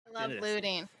I love It is.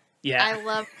 looting. I Yeah.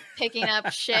 love picking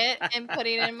up shit and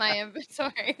putting it in my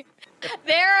inventory.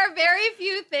 There are very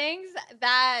few things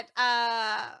that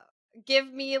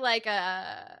give me like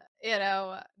that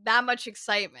much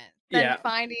excitement than Yeah.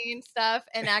 finding stuff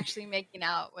and actually making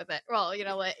out with it. Well,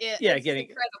 Yeah, it's getting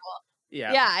incredible.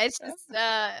 yeah. Yeah, it's just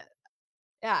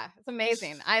yeah, it's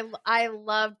amazing. S I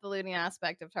love the looting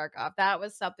aspect of Tarkov. That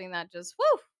was something that just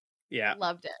whoo, Yeah.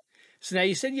 loved it. So now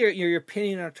you said you're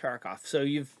opinion on Tarkov. So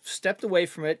you've stepped away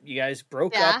from it. You guys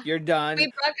broke up. Yeah. You're done.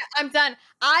 I'm done.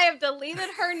 I have deleted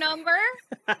her number.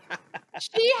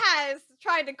 She has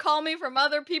tried to call me from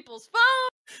other people's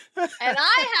phones, and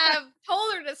I have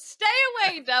told her to stay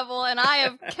away, devil, and I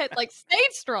have kept,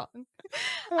 stayed strong.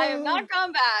 I have Oh. not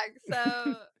gone back.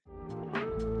 So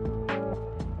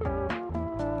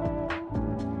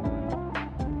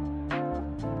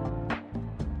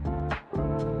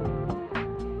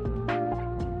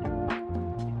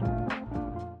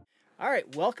All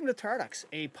right, welcome to Tarducks,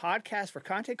 a podcast for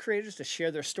content creators to share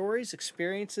their stories,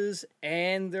 experiences,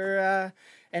 and their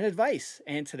and advice.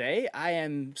 And today, I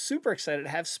am super excited to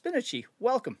have Spinachee.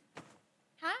 Welcome.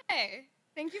 hi.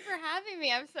 Thank you for having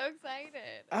me. I'm so excited.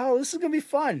 Oh, this is gonna be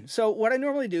fun. So, what I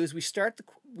normally do is we start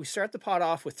the pod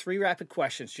off with 3 rapid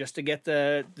questions just to get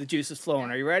the juices flowing.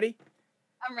 Okay. Are you ready?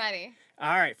 I'm ready.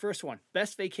 All right, first one: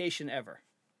 best vacation ever.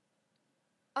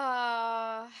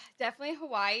 Definitely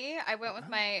Hawaii. I went with Oh,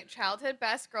 my childhood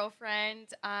best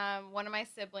girlfriend, one of my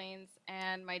siblings,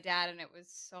 and my dad, and it was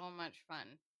so much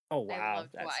fun. oh I wow, loved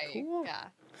that's Hawaii. cool. Yeah.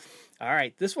 All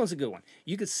right, this one's a good one.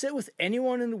 You could sit with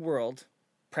anyone in the world,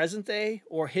 present day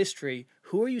or history.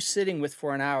 Who are you sitting with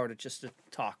for an hour to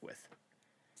talk with?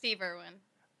 Steve Irwin.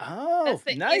 Oh, That's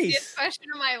the easiest nice. question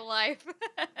of my life.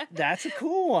 That's a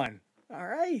cool one. All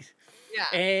right. Yeah.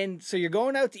 And so you're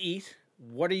going out to eat.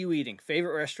 What are you eating?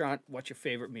 Favorite restaurant? What's your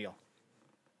favorite meal?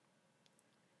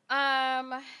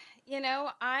 Um,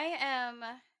 I am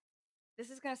this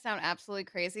is gonna sound absolutely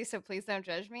crazy, so please don't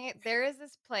judge me. There is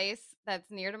this place that's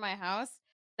near to my house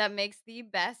that makes the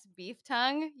best beef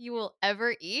tongue you will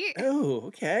ever eat. Oh,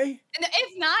 okay. And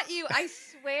it's not you, I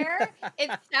swear it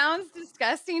sounds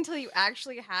disgusting until you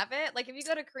actually have it. Like, if you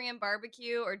go to Korean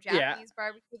barbecue or Yeah. Japanese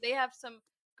barbecue, they have some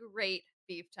great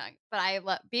beef tongue. But I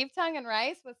love beef tongue and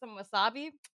rice with some wasabi,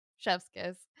 chef's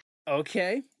kiss.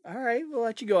 Okay. All right. We'll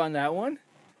let you go on that one.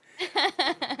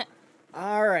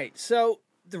 All right. So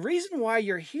the reason why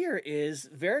you're here is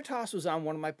Veritas was on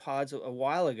one of my pods a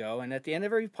while ago, and at the end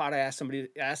of every pod, I asked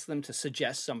them to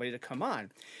suggest somebody to come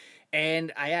on.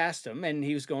 And I asked him, and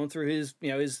he was going through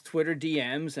his Twitter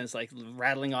DMs, and it's like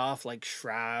rattling off like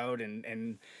Shroud,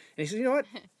 and he said, you know what?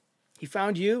 He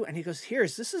found you, and he goes,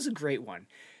 this is a great one.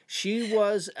 She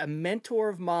was a mentor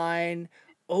of mine,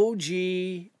 OG,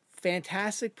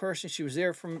 fantastic person. She was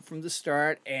there from the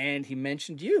start, and he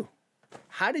mentioned you.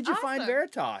 How did you find Awesome.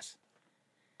 Veritas?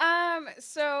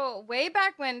 So way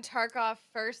back when Tarkov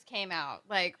first came out,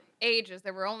 like ages,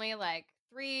 there were only like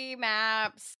 3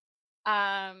 maps.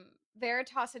 Um,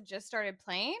 Veritas had just started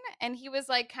playing, and he was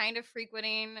like kind of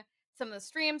frequenting some of the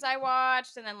streams I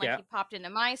watched, and then like Yeah, he popped into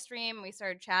my stream and we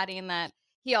started chatting that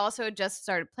he also just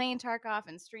started playing Tarkov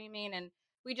and streaming, and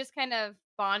we just kind of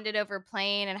bonded over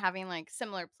playing and having like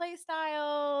similar play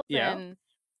styles, yeah. and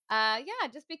yeah,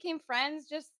 just became friends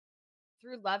just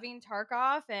through loving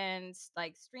Tarkov and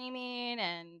like streaming,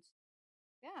 and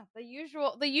yeah, the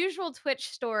usual Twitch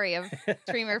story of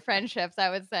streamer friendships, I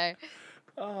would say.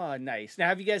 Oh, nice. Now,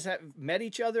 have you guys met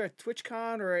each other at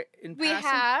TwitchCon or in We passing?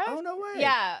 have, Oh, no way.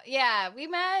 yeah, we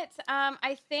met.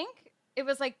 I think it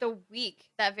was like the week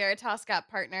that Veritas got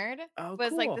partnered. Oh,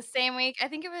 Was like the cool. same week. I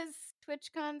think it was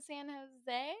TwitchCon San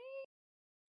Jose.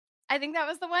 I think that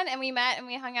was the one, and we met and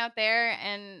we hung out there,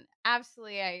 and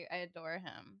absolutely, I adore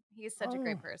him. He's such a Oh,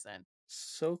 great person.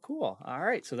 so cool. All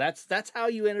right. So that's how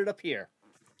you ended up here.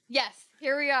 Yes,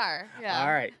 here we are. All Yeah.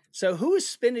 right. So who is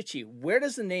Spinachee? Where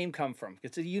does the name come from?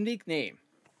 It's a unique name.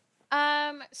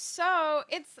 So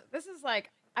this is like,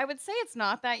 I would say it's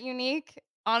not that unique.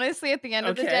 Honestly, at the end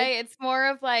of the Okay. day, it's more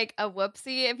of like a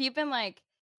whoopsie. If you've been like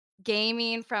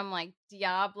gaming from like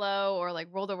Diablo or like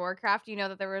World of Warcraft, you know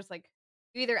that there was like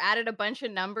you either added a bunch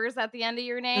of numbers at the end of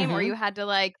your name or Mm-hmm. you had to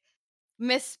like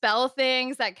misspell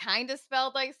things that kind of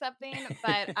spelled like something.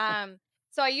 But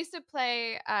so I used to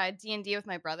play D&D with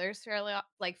my brothers fairly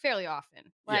often.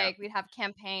 Yeah. Like we'd have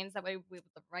campaigns that we would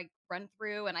like run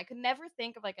through, and I could never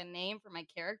think of like a name for my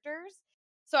characters.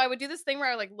 So I would do this thing where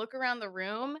I would like look around the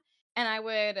room and I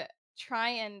would try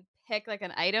and pick like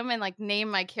an item and like name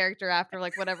my character after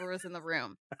like whatever was in the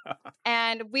room.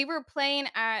 And we were playing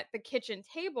at the kitchen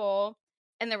table,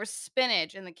 and there was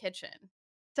spinach in the kitchen.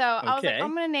 So, I was like, "I'm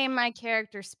Okay. gonna name my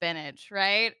character Spinach,"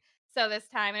 right? So, this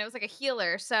time and it was like a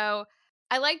healer, so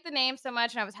I liked the name so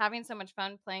much, and I was having so much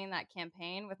fun playing that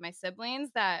campaign with my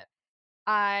siblings that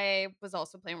I was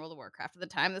also playing World of Warcraft at the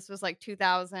time. This was, like,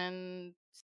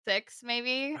 2006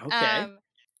 maybe, Okay.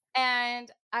 and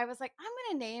I was like, "I'm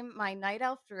gonna name my night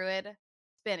elf druid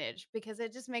Spinach because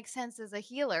it just makes sense as a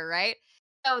healer," right?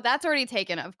 So, that's already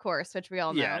taken, of course, which we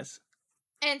all know. Yes.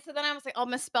 And so then I was like, "I'll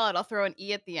misspell it, I'll throw an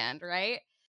E at the end," right?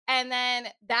 And then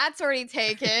that's already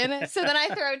taken. So then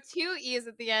I throw 2 E's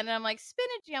at the end, and I'm like,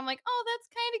 "Spinachy." I'm like, "Oh, that's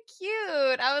kinda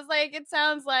cute." I was like, "It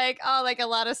sounds like, oh, like a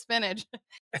lot of spinach."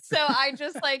 So I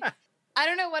just, like I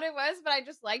don't know what it was, but I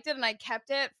just liked it, and I kept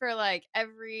it for, like,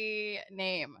 every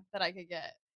name that I could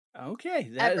get, Okay,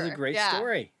 that is a ever. great Yeah.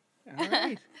 story. All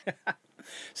right.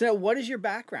 So, what is your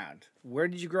background? Where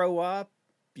did you grow up?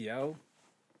 You know,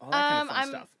 all that kind of fun I'm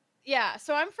stuff. yeah,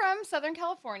 so I'm from Southern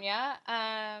California,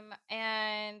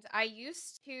 and I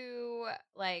used to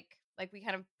like we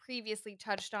kind of previously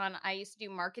touched on, I used to do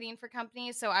marketing for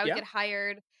companies, so I would Yeah. get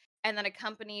hired and then a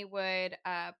company would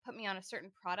put me on a certain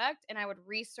product and I would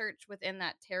research within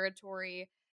that territory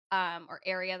or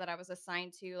area that I was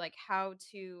assigned to, like how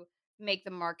to make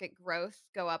the market growth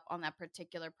go up on that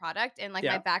particular product. And like my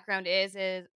Yeah. background is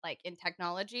like in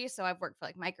technology, so I've worked for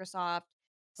like Microsoft,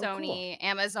 Oh, cool. Sony,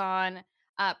 Amazon,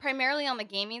 primarily on the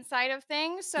gaming side of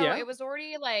things. So Yeah. it was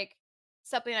already like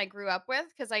something I grew up with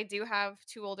because I do have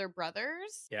 2 older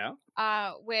brothers, Yeah.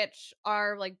 which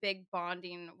are like big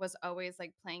bonding was always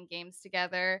like playing games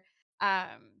together.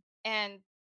 And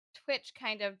Twitch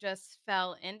kind of just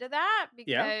fell into that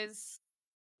Yeah. because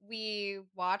we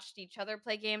watched each other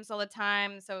play games all the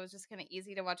time. So it was just kind of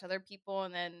easy to watch other people.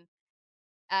 And then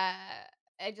uh,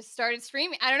 I just started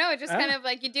streaming. I don't know, it just kind Oh. of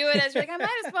like you do it as you're like, "I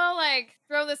might as well, like,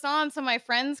 throw this on so my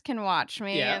friends can watch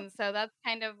me," Yeah. and so that's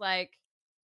kind of like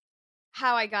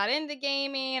how I got into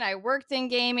gaming. I worked in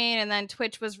gaming, and then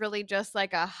Twitch was really just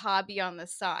like a hobby on the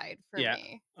side for Yeah.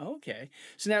 me. Okay.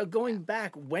 So now Yeah. going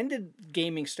back, when did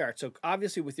gaming start? So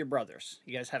obviously with your brothers,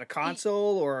 you guys had a Y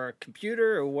console or a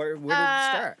computer, or where did it uh,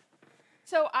 start?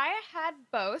 so I had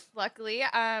both, luckily.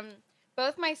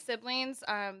 Both my siblings,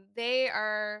 they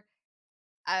are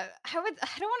I don't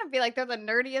wanna be like they're the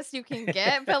nerdiest you can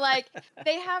get, but, like,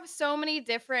 they have so many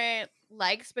different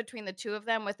likes between the 2 of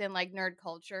them within, like, nerd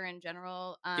culture in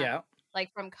general, Yeah.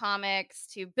 like, from comics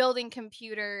to building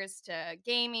computers to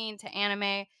gaming to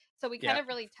anime, so we kind Yeah. of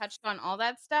really touched on all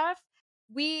that stuff.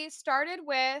 We started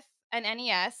with an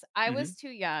NES. I Hmm. was too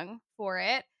young for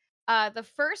it. The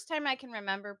first time I can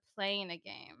remember playing a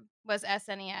game was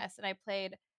SNES, and I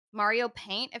played Mario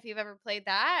Paint, if you've ever played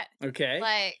that. Okay.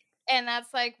 Like and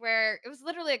that's, like, where it was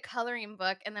literally a coloring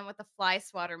book and then with the fly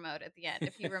swatter mode at the end,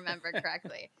 if you remember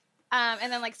correctly.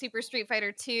 And then, like, Super Street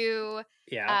Fighter 2,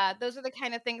 Yeah. those are the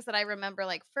kind of things that I remember,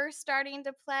 like, first starting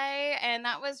to play, and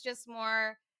that was just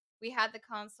more we had the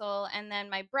console, and then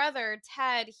my brother,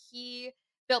 Ted, he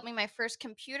built me my first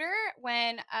computer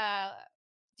when,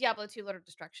 Diablo 2: Lord of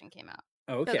Destruction came out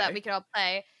so that we Okay. could all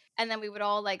play, and then we would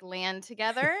all, like, LAN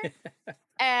together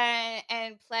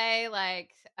and play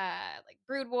like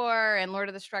Brood War and Lord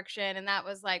of Destruction, and that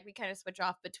was like we kind of switch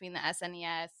off between the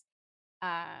SNES,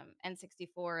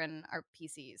 N64, and our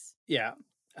PCs. Yeah.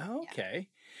 Yeah. Okay.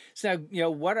 So now,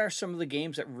 what are some of the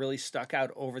games that really stuck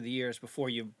out over the years before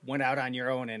you went out on your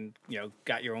own and,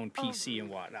 got your own Oh, PC and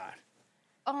whatnot?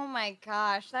 oh my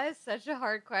gosh, that is such a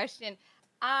hard question.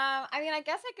 I mean, I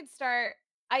guess I could start.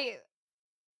 I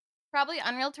probably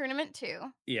Unreal Tournament 2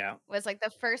 Yeah. was like the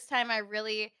first time I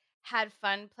really had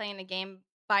fun playing a game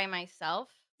by myself,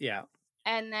 Yeah.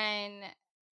 and then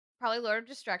probably Lord of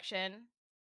Destruction.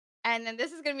 And then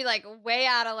this is gonna be, like, way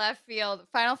out of left field,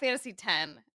 Final Fantasy X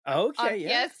on Okay. Yeah.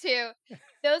 PS2.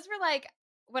 Those were, like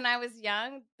when I was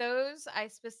young, those I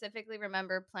specifically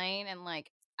remember playing and,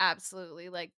 like, absolutely,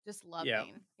 like, just Yeah.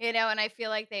 loving, and I feel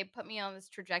like they put me on this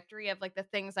trajectory of, like, the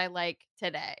things I like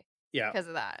today Yeah. because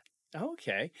of that.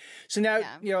 Okay. So now,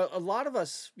 Yeah. a lot of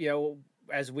us,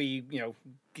 as we,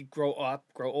 grow up,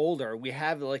 grow older, we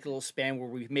have like a little span where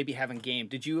we maybe haven't gamed.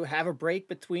 Did you have a break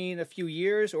between a few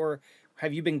years, or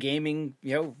have you been gaming,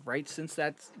 right since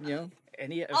that,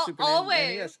 any Always.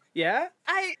 NES? Yeah.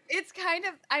 It's kind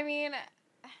of I mean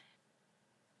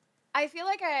I feel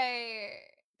like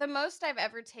the most I've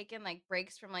ever taken, like,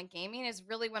 breaks from, like, gaming is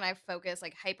really when I focus,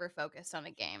 like, hyper focused on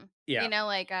a game. Yeah.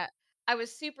 Like, I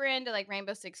was super into, like,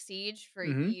 Rainbow Six Siege for Hmm.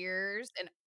 years, and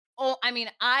oh, I mean,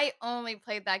 I only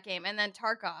played that game, and then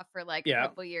Tarkov for, like, a Yeah.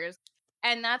 couple years,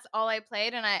 and that's all I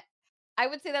played, and I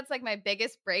would say that's, like, my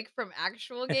biggest break from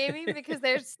actual gaming because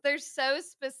they're so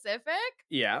specific.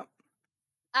 Yeah.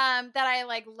 that I,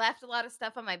 like, left a lot of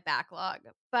stuff on my backlog,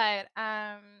 but,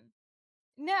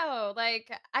 no,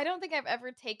 like, I don't think I've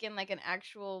ever taken, like, an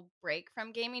actual break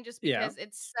from gaming just Yeah. because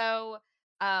it's so,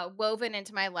 woven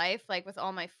into my life, like, with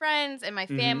all my friends and my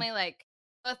Mhm. family, like,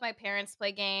 both my parents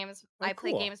play games, Oh, I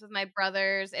play cool. games with my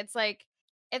brothers, it's like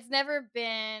it's never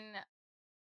been,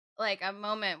 like, a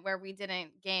moment where we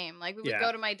didn't game, like, we would Yeah.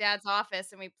 go to my dad's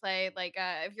office and we played, like,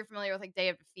 if you're familiar with, like, Day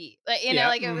of Defeat, like, Yeah.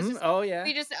 like, it was Mhm. just Oh, yeah.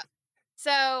 we just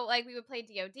so, like, we would play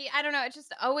DOD. I don't know, it's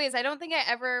just always I don't think I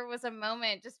ever was a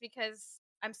moment just because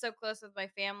I'm so close with my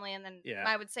family, and then Yeah.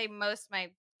 I would say most of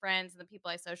my friends and the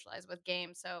people I socialize with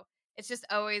game, so it's just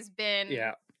always been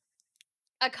Yeah.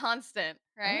 a constant,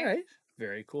 All right? right.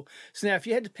 Very cool. So now if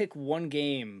you had to pick one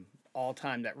game all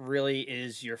time that really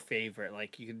is your favorite,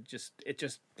 like you could just it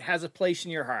just has a place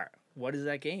in your heart. What is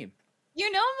that game? You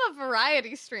know I'm a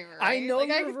variety streamer, I right? know Like,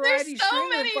 you're a there's variety so streamer,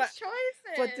 many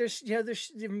but choices.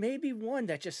 there may be one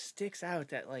that just sticks out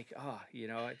that like,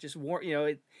 it just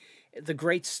the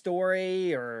great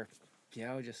story or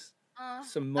just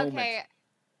some moment. Okay,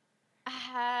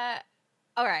 uh,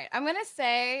 alright, I'm gonna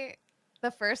say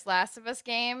the first Last of Us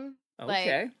game, like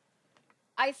Okay.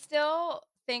 I still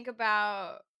think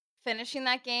about finishing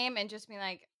that game and just being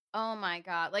like, "Oh my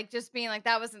god," like, just being like,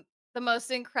 "That was the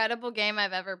most incredible game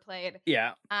I've ever played."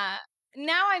 Yeah. Uh,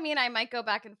 Now, I mean, I might go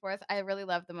back and forth. I really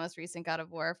love the most recent God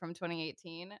of War from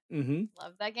 2018. Mhm.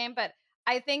 Love that game, but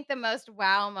I think the most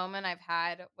wow moment I've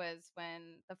had was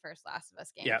when the first Last of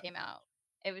Us game Yeah. came out.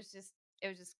 It was just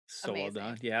So well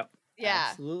done. amazing. Yeah. Yeah.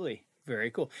 Absolutely.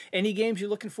 Very cool. Any games you're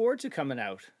looking forward to coming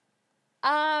out?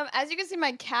 As you can see,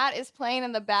 my cat is playing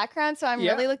in the background, so I'm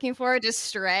Yeah. really looking forward to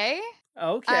Stray.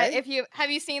 Okay. If you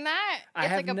have you seen that? I It's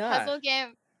have like a not. puzzle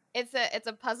game. It's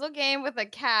a puzzle game with a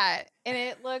cat, and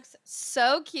it looks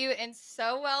so cute and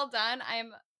so well done.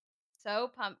 I'm so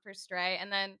pumped for Stray,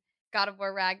 and then God of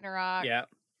War Ragnarok. Yeah.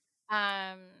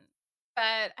 Um,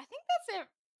 but I think that's it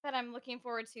that I'm looking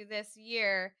forward to this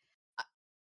year. Uh,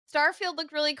 Starfield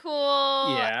looked really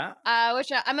cool. Yeah.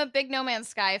 I'm a big No Man's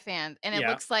Sky fan, and it Yeah.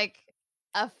 looks like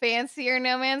a fancier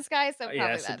No Man's Sky, so probably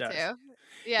Yes, it that does. too.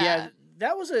 Yeah, Yeah.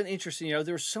 that was an interesting,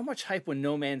 there was so much hype when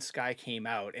No Man's Sky came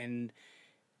out and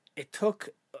it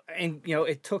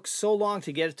took so long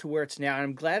to get it to where it's now. And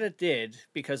I'm glad it did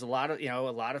because a lot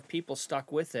of people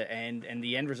stuck with it and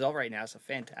the end result right now is a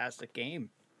fantastic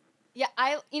game. Yeah,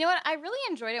 I you know what? I really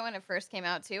enjoyed it when it first came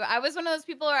out too. I was one of those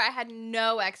people where I had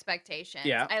no expectations.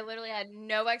 Yeah. I literally had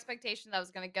no expectations I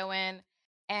was going to go in,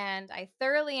 and I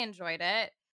thoroughly enjoyed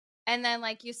it. And then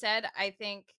like you said, I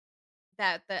think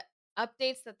that the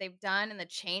updates that they've done and the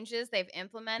changes they've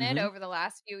implemented Mhm. over the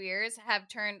last few years have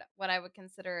turned what I would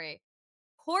consider a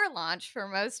poor launch for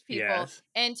most people Yes.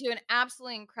 into an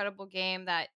absolutely incredible game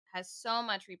that has so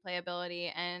much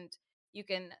replayability, and you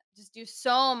can just do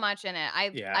so much in it.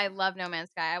 I Yeah. I love No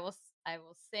Man's Sky. I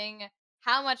will sing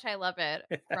how much I love it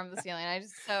from the ceiling.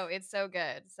 It's so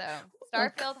good. So Well,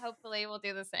 Starfield hopefully will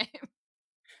do the same.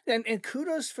 and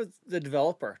kudos for the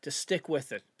developer to stick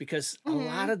with it because a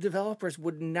lot Mhm. of developers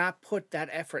would not put that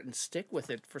effort and stick with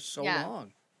it for so Yeah.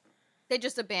 long. They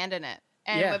just abandon it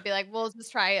and Yeah. would be like, "We'll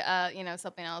just try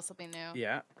something else, something new."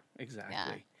 Yeah, Yeah.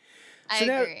 exactly. I So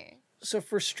now agree. so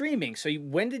for streaming,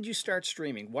 when did you start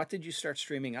streaming? What did you start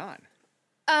streaming on?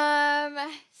 Um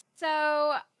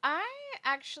so I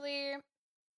actually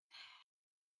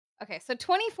Okay, so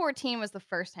 2014 was the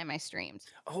first time I streamed.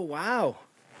 Oh, wow.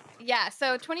 Yeah,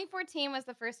 so 2014 was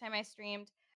the first time I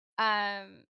streamed.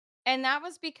 Um, and that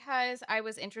was because I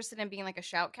was interested in being like a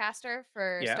shoutcaster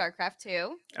for Yeah. StarCraft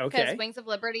 2, because Okay. Wings of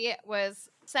Liberty was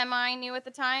semi new at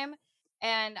the time.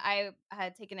 And I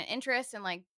had taken an interest in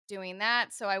like doing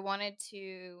that. So I wanted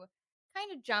to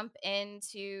kind of jump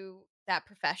into that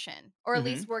profession, or at Mhm.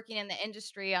 least working in the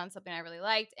industry on something I really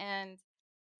liked. And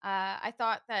I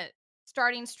thought that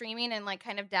starting streaming and like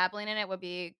kind of dabbling in it would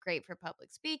be great for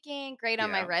public speaking, great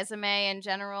on my Yeah. resume in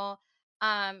general.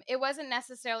 It wasn't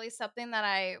necessarily something that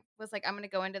I was like, I'm going to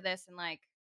go into this and like,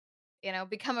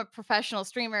 become a professional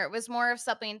streamer. It was more of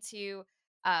something to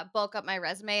bulk up my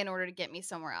resume in order to get me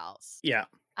somewhere else. Yeah.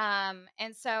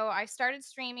 And so I started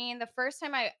streaming. The first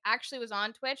time I actually was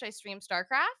on Twitch, I streamed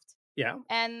StarCraft. Yeah.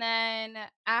 And then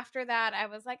after that, I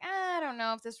was like, I don't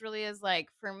know if this really is like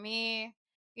for me.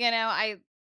 I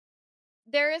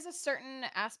there is a certain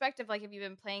aspect of, like, if you've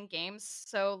been playing games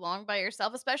so long by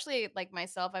yourself, especially, like,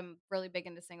 myself, I'm really big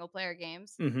into single player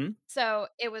games. Mhm. So,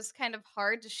 it was kind of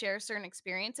hard to share certain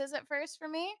experiences at first for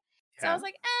me. So, I Yeah. was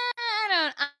like,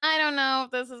 I don't know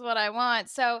if this is what I want."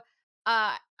 So,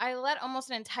 I let almost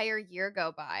an entire year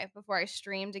go by before I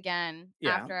streamed again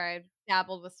Yeah. after I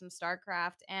dabbled with some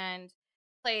StarCraft and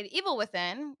played Evil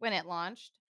Within when it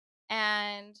launched.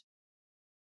 and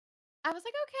I was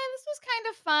like, "Okay, this was kind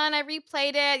of fun." I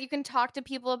replayed it. You can talk to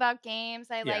people about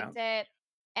games. I Yeah. liked it.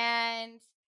 And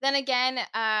then again,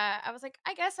 I was like,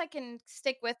 "I guess I can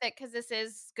stick with it because this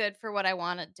is good for what I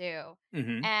wanna do."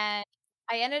 Mhm. And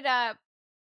I ended up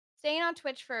staying on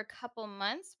Twitch for a couple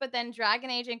months, but then Dragon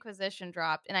Age Inquisition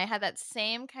dropped, and I had that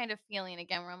same kind of feeling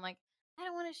again where I'm like, "I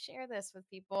don't wanna share this with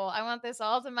people. I want this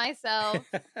all to myself."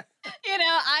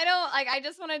 I don't like, I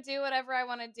just wanna do whatever I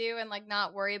wanna do and, like,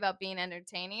 not worry about being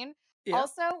entertaining. Yeah.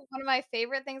 Also, one of my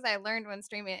favorite things I learned when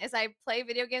streaming is I play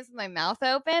video games with my mouth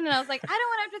open, and I was like, "I don't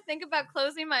wanna have to think about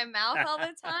closing my mouth all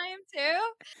the time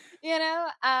too,"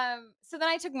 So then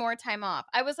I took more time off.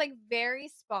 I was, like, very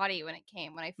spotty when it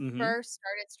came. When I Mhm. first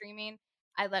started streaming,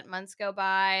 I let months go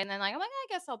by, and then, like, I'm like, "I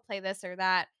guess I'll play this or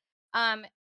that." Um,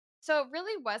 so it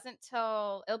really wasn't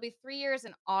till it'll be 3 years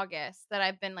in August that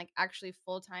I've been, like, actually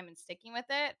full-time and sticking with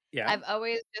it. Yeah. I've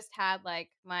always just had,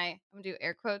 like, my I'm gonna do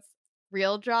air quotes,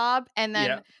 "real job," and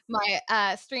Yeah. then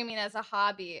my, streaming as a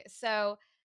hobby. So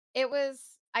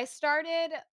I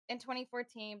started in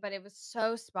 2014, but it was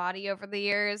so spotty over the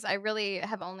years. I really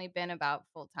have only been about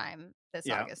full-time this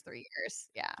Yeah. August, 3 years.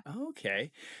 Yeah.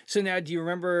 Okay. So now do you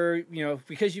remember,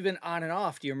 because you've been on and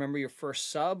off, do you remember your first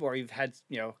sub or you've had,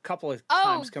 a couple of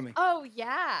times coming?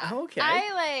 Yeah. Oh, okay.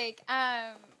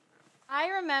 I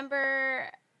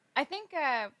remember I think,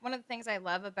 one of the things I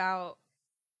love about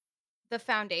the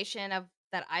foundation of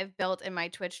that I've built in my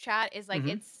Twitch chat is, like, Mhm.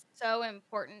 it's so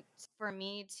important for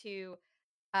me to,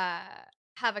 uh,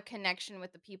 have a connection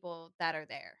with the people that are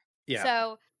there. Yeah.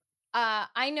 So,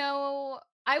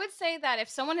 I would say that if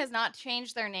someone has not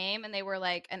changed their name and they were,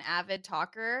 like, an avid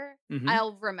talker, Mhm.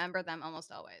 I'll remember them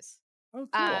almost always. Oh,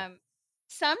 cool. Um,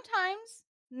 Sometimes,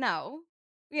 no,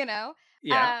 you know?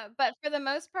 Yeah. But for the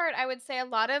most part, I would say a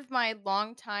lot of my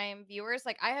longtime viewers,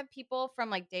 like, I have people from,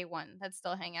 like, day 1 that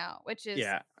still hang out, which is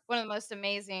Yeah. one of the most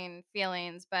amazing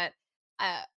feelings, but,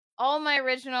 uh, all my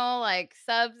original, like,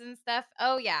 subs and stuff,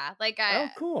 oh, yeah, like, Oh,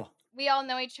 I cool. we all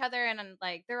know each other and,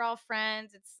 like, they're all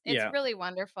friends. It's Yeah. really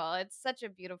wonderful. It's such a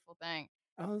beautiful thing.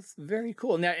 Oh, it's very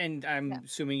cool. Now, and Yeah. I'm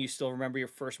assuming you still remember your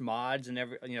first mods and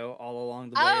all along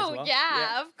the way as Oh, well? Yeah.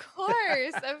 yeah, of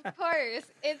course, of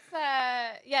course.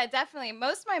 Yeah, definitely.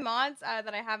 Most of my mods,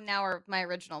 that I have now are my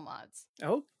original mods.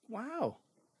 Oh, wow.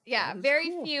 Yeah, That is very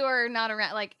cool. few are not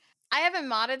around, like, I haven't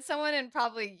modded someone in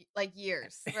probably, like,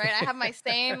 years, right? I have my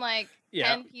same, like,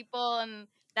 Yeah. 10 people, and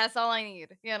that's all I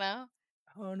need, you know?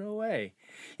 Oh, no way.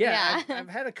 Yeah, I've Yeah. I've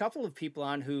had a couple of people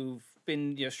on who've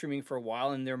been, streaming for a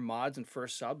while, and their mods and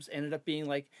first subs ended up being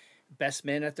like best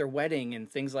men at their wedding and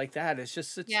things like that. It's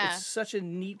Yeah. such a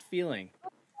neat feeling.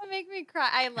 That make me cry.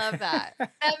 I love that.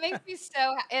 That makes me so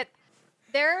ha it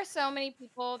There are so many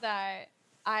people that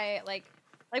I like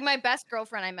my best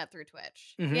girlfriend I met through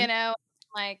Twitch, Mhm.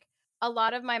 Like, a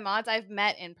lot of my mods I've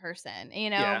met in person,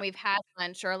 and Yeah. we've had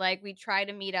lunch or, like, we try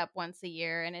to meet up once a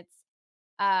year, and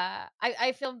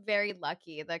I feel very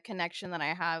lucky the connection that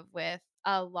I have with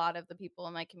a lot of the people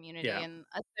in my community, Yeah. and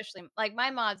especially like,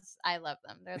 my mods, I love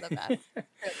them. They're the best,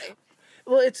 really.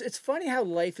 Well, it's funny how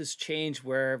life has changed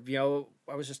where,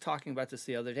 I was just talking about this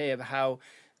the other day of how,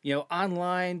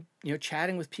 online,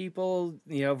 chatting with people,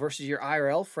 versus your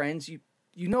IRL friends,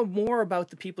 you know more about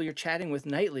the people you're chatting with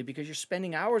nightly because you're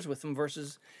spending hours with them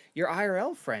versus your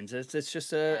IRL friends. It's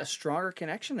just a Yeah. stronger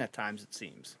connection at times, it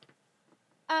seems.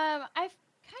 I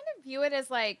kind of view it as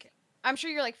like I'm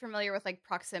sure you're like familiar with like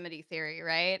proximity theory,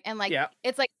 right? And like Yeah.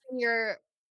 it's like when your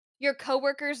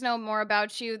coworkers know more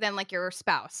about you than like your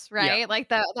spouse, Yeah. right? Like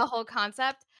the whole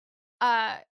concept.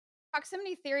 Uh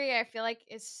Proximity theory I feel like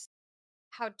is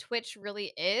how Twitch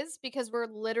really is because we're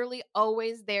literally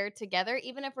always there together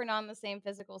even if we're not in the same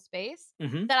physical space.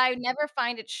 Mhm. That I never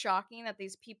find it shocking that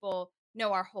these people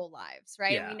know our whole lives,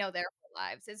 right? And we Yeah. know their whole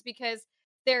lives. It's because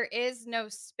there is no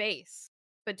space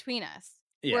between us.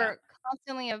 Yeah. We're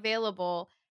constantly available,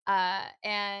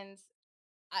 and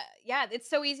yeah, it's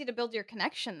so easy to build your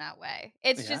connection that way.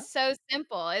 It's Yeah. just so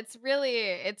simple. It's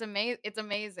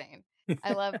amazing.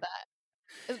 I love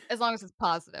that. As long as it's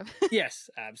positive. Yes,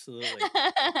 absolutely.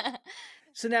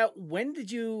 So now, when did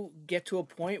you get to a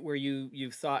point where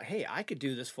you thought, "Hey, I could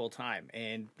do this full time,"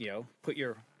 and put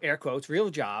your air quotes real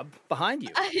job behind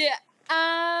you? Yeah.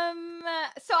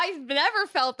 So I've never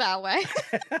felt that way.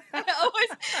 I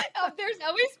always there's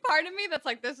always part of me that's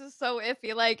like, "This is so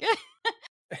iffy." Like,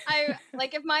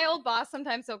 if my old boss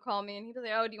sometimes he'll call me and he'll be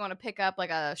like, "Oh, do you wanna pick up, like,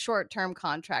 a short-term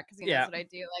contract?" Because he knows Yeah. what I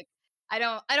do. Like, I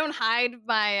don't hide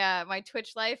my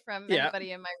Twitch life from Yeah.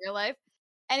 anybody in my real life.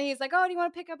 And he's like, "Oh, do you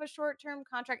wanna pick up a short-term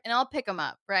contract?" And I'll pick him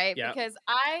up, right? Yeah. Because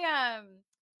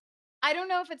I don't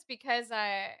know if it's because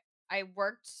I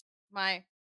worked my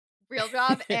real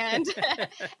job and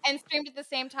and streamed at the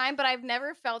same time, but I've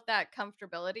never felt that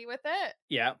comfortability with it.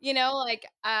 Yeah. You know, like,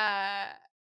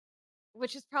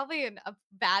 which is probably a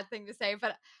bad thing to say,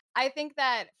 but I think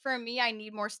that for me, I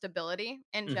need more stability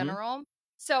in Mhm. general.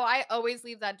 So I always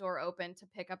leave that door open to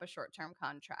pick up a short-term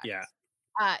Yeah.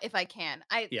 contract, if I can.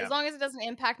 As Yeah. long as it doesn't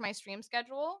impact my stream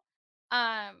schedule.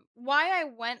 Why I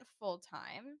went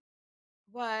full-time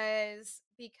was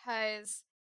because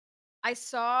I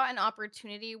saw an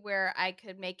opportunity where I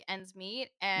could make ends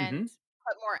meet and Mhm.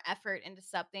 put more effort into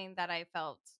something that I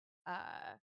felt,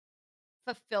 uh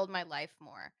fulfilled my life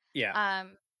more. Yeah.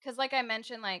 Because like I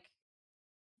mentioned, like,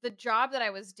 the job that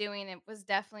I was doing, it was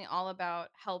definitely all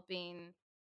about helping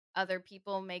other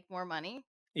people make more money,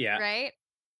 Yeah. right?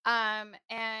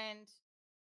 And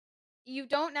you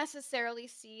don't necessarily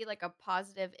see, like, a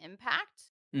positive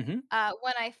impact, Mhm.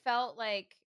 when I felt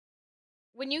like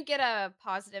when you get a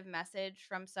positive message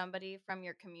from somebody from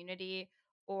your community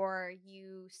or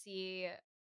you see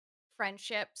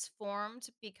friendships formed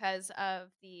because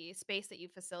of the space that you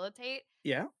facilitate,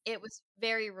 Yeah. it was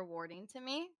very rewarding to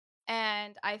me,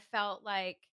 and I felt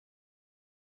like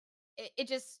it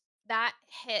just that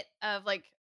hit of, like,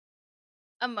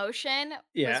 emotion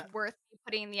was Yeah. worth me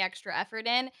putting the extra effort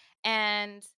in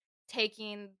and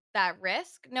taking that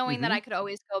risk, knowing that I Mhm. could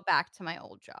always go back to my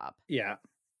old job. Yeah.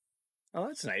 Oh,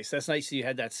 that's nice. That's nice you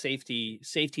had that safety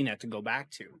net to go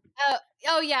back to. Oh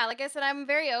oh, yeah, like I said, I'm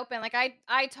very open, like,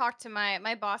 I talk to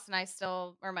my boss and I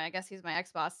still or my I guess he's my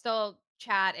ex-boss, still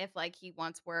chat if, like, he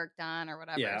wants work done or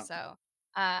whatever, Yeah. so,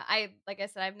 I like I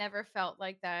said, I've never felt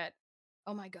like that,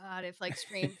 "Oh my god, if, like,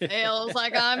 stream fails,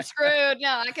 like, I'm screwed." No,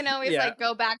 I can always, Yeah. like,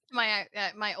 go back to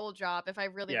my old job if I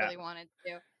really, Yeah. really wanted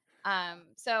to.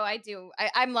 So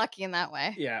I'm lucky in that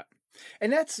way. Yeah.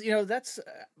 And that's, that's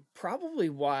probably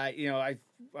why,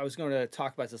 I was going to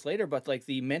talk about this later, but like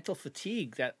the mental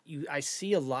fatigue that I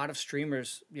see a lot of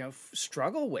streamers,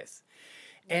 struggle with.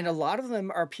 And a Yeah. lot of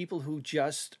them are people who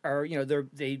just are,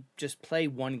 they just play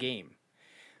one game.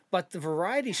 But the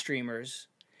variety Yeah. streamers,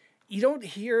 you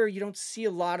don't see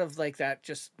a lot of like that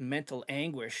just mental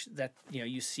anguish that,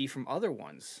 you see from other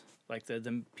ones, like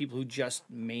the people who just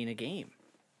main a game.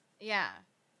 Yeah.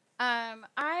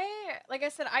 I like I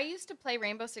said, I used to play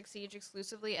Rainbow Six Siege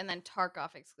exclusively and then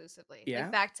Tarkov exclusively, like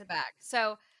Yeah. back to back.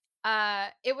 So,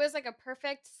 it was like a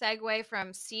perfect segue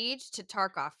from Siege to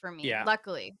Tarkov for me. Yeah.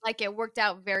 Luckily, like it worked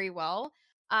out very well.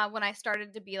 When I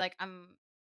started to be like, I'm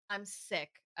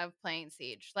sick of playing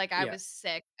Siege. Like I Yeah. was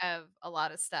sick of a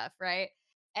lot of stuff, right?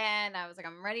 And I was like,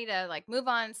 I'm ready to like move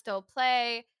on, still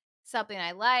play something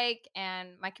I like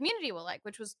and my community will like,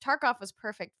 which was Tarkov was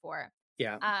perfect for.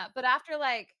 Yeah. But after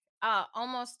like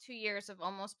almost 2 years of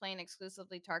almost playing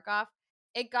exclusively Tarkov,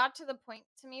 it got to the point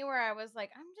to me where I was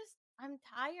like, I'm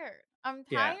tired. I'm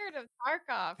Yeah. tired of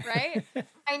Tarkov, right?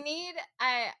 I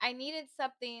needed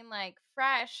something like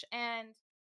fresh and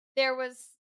there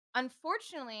was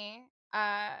unfortunately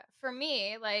for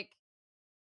me like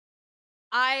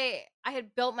I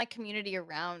had built my community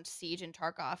around Siege and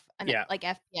Tarkov and Yeah. like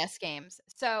FPS games.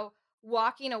 So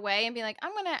walking away and being like,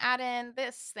 I'm gonna add in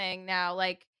this thing now,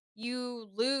 like you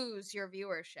lose your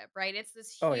viewership, right? It's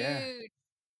this Oh yeah. huge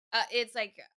it's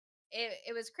like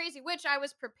it was crazy, which I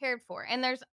was prepared for. And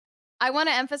I want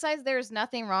to emphasize there's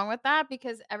nothing wrong with that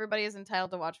because everybody is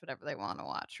entitled to watch whatever they want to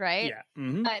watch, right? Yeah.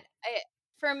 Mhm. But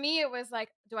for me, it was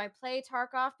like, do I play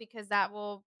Tarkov because that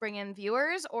will bring in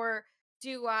viewers, or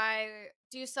do I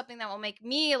do something that will make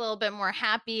me a little bit more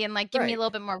happy and like give me a Right. little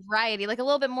bit more variety, like a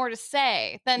little bit more to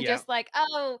say than Yeah. just like,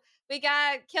 oh, we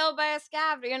got killed by a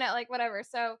scavenger, like whatever.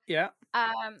 So, Yeah.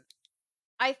 um,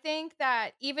 I think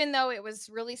that even though it was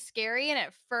really scary and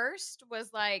at first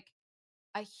was like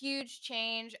a huge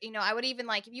change. I would even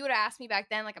like if you would ask me back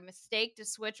then, like a mistake to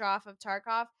switch off of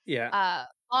Tarkov. Yeah.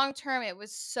 Long term, it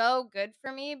was so good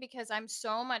for me because I'm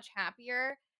so much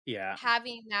happier Yeah.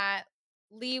 having that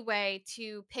leeway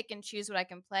to pick and choose what I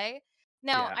can play.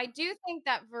 Now, Yeah. I do think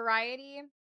that variety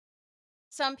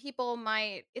some people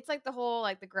might it's like the whole,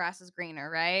 like, the grass is greener,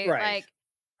 right? Right. Like,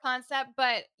 concept,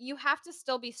 but you have to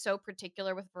still be so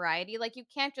particular with variety, like, you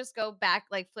can't just go back,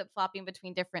 like, flip-flopping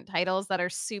between different titles that are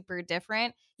super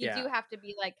different. You do Yeah. have to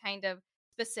be, like, kind of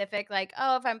specific, like,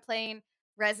 "Oh, if I'm playing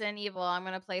Resident Evil, I'm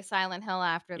gonna play Silent Hill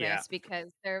after Yeah. this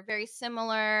because they're very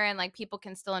similar and, like, people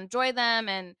can still enjoy them,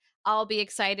 and I'll be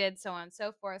excited," so on and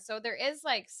so forth. So there is,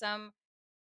 like, some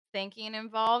thinking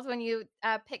involved when you,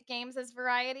 pick games as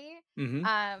variety, Mhm.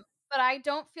 um, but I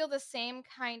don't feel the same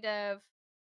kind of,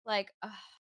 like, "Ugh,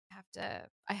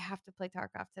 I have to play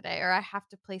Tarkov today," or "I have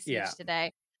to play Yeah. Siege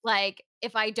today." Like,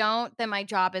 if I don't, then my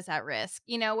job is at risk,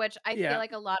 which I feel Yeah.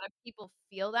 like a lot of people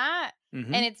feel that, and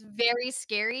Mhm. it's very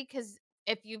scary because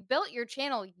if you built your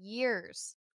channel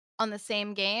years on the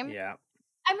same game, Yeah.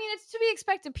 I mean, it's to be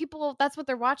expected. People, that's what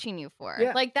they're watching you for.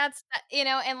 Yeah. Like,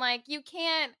 and like you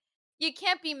can't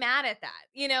be mad at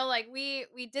that. Like we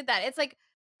did that. It's like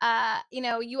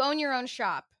you own your own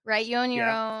shop, right? You own your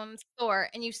Yeah. own store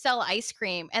and you sell ice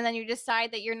cream and then you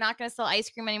decide that you're not going to sell ice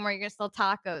cream anymore, you're going to sell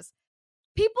tacos.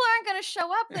 People aren't gonna show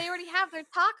up, they already have their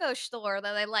taco store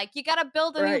that they like. You gotta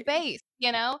build a new Right. base, you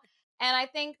know? And I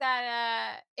think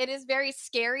that, it is very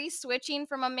scary switching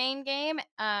from a main game,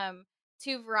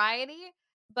 to variety,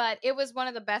 but it was one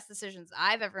of the best decisions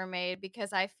I've ever made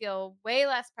because I feel way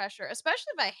less pressure,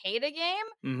 especially if I hate a game,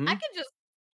 I Mhm. can just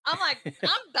I'm like,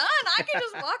 "I'm done." I can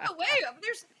just walk away.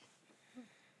 There's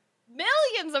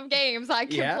millions of games I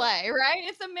can Yeah. play, right?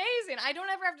 It's amazing. I don't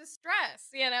ever have to stress,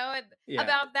 Yeah.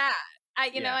 about that.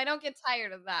 Yeah. I don't get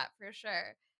tired of that for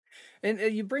sure. And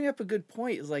you bring up a good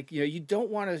point. Is like, you don't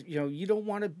want to, you don't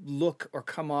want to look or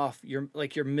come off you're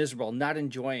miserable, not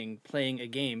enjoying playing a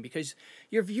game because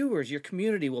your viewers, your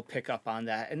community will pick up on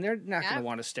that, and they're not going Yeah, to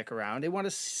want to stick around.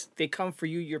 They come for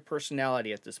you, your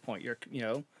personality at this point.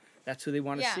 That's who they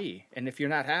want to yeah, see. And if you're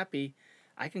not happy,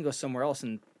 I can go somewhere else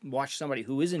and watch somebody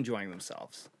who is enjoying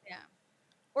themselves. yeah.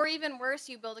 Or even worse,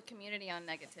 you build a community on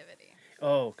negativity.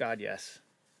 Oh God, yes,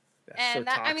 that's so And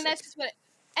that's toxic. just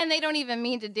and they don't even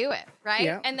mean to do it, right?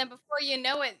 Yeah, And then before you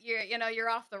know it, you're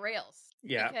off the rails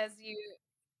yeah, because yeah,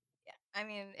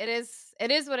 it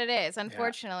is what it is, yeah,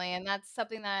 unfortunately, and that's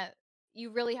something that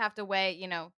you really have to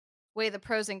weigh the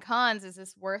pros and cons. Is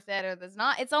this worth it or this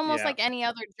not? It's almost yeah. like any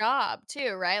other job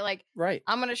too, right? Like Right.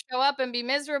 I'm gonna show up and be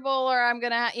miserable, or I'm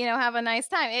gonna have a nice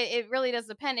time. It really does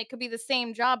depend. It could be the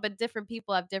same job, but different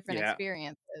people have different Yeah.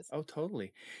 experiences. Oh,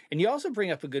 totally. And you also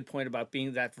bring up a good point about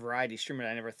being that variety streamer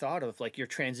that I never thought of, like your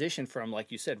transition from,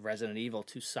 like you said, Resident Evil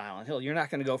to Silent Hill. You're not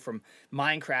going to go from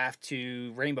Minecraft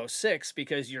to Rainbow Six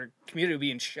because your community will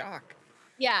be in shock.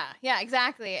 Yeah, yeah,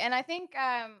 exactly. And I think,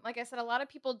 like I said, a lot of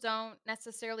people don't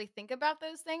necessarily think about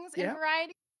those things in Yeah.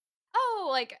 variety. Oh,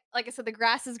 like I said, the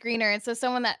grass is greener, and so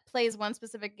someone that plays one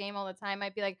specific game all the time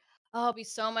might be like, "Oh, it'll be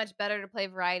so much better to play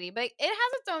variety." But it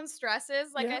has its own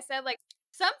stresses. Like I Yeah. said, like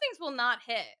some things will not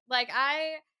hit.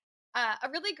 A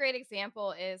really great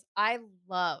example is I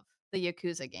love the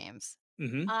Yakuza games.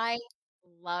 Mm-hmm. I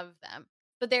love them,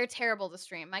 but they're terrible to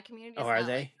stream. My community Oh, does are not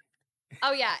like. they?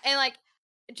 Oh yeah, and like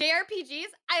JRPGs,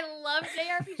 I love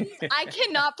JRPGs. I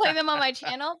cannot play them on my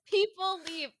channel. People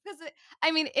leave because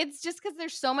it's just because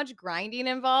there's so much grinding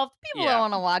involved. People don't Yeah.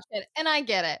 want to watch it, and I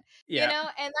get it,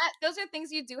 Yeah. and that those are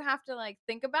things you do have to like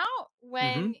think about Mm-hmm.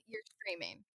 when you're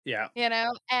streaming, Yeah.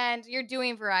 and you're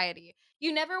doing variety.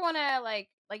 You never want to like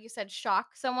you said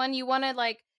shock someone. You want to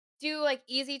like do like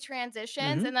easy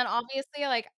transitions, Mm-hmm. and then obviously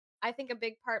like I think a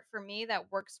big part for me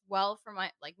that works well for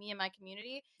my like me and my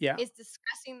community Yeah. is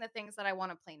discussing the things that I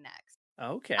wanna play next.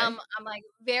 Okay. I'm, like,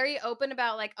 very open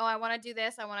about, like, "Oh, I wanna do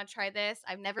this, I wanna try this,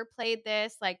 I've never played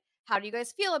this, like, how do you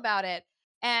guys feel about it?"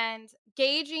 And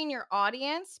gauging your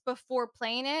audience before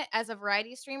playing it as a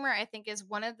variety streamer, I think is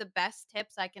one of the best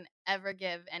tips I can ever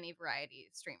give any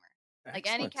variety streamer. Like,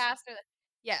 any Excellent. caster.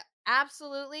 Yeah,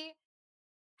 absolutely.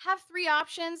 Have 3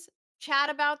 options,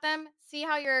 chat about them, see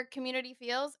how your community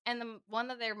feels, and the one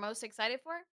that they're most excited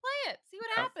for, play it, see what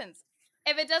Yeah. happens.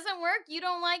 If it doesn't work, you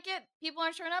don't like it, people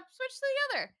aren't showing up, switch to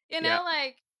the other,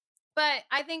 Yeah. but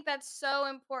I think that's so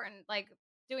important, like,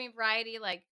 doing variety,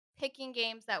 like, picking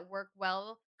games that work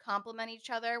well, complement each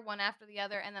other one after the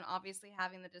other, and then obviously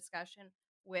having the discussion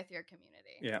with your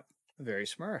community. Yeah. Very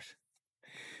smart.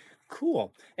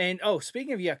 Cool. And oh,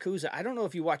 speaking of Yakuza, I don't know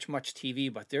if you watch much TV,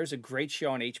 but there's a great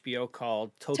show on HBO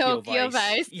called Tokyo Tokyo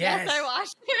Vice. Vice. Yes, I Yes.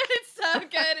 watched it. It's so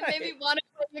good. It made me wanna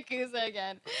play Yakuza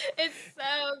again. It's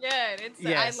so good. I love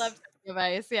Yes. Tokyo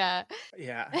Vice, yeah.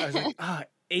 Yeah. I was like, ah,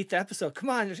 eighth episode. Come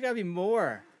on, there's gotta be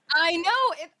more. I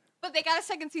know it, but they got a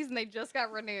second season, they just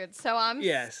got renewed, so I'm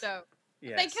Yes. stoked. They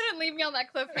Yes. couldn't leave me on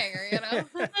that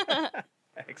cliffhanger.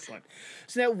 Excellent.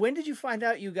 So now when did you find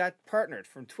out you got partnered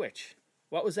from Twitch?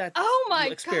 What was that Oh my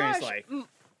experience gosh. like?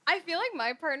 I feel like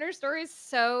my partner story is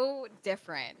so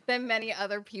different than many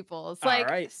other people's. All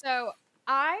right. So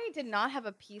I did not have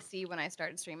a PC when I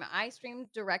started streaming. I streamed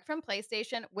direct from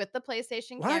PlayStation with the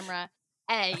PlayStation What? camera.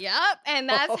 And yep, and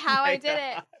that's Oh how my I did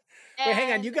it. god. Wait,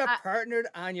 hang on. You And got partnered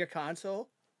on your console?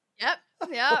 yep,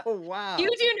 yep. Oh You wow. do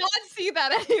not see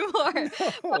that anymore.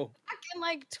 But No. back in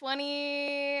like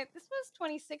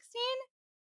 2016,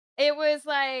 it was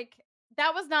like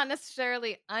that was not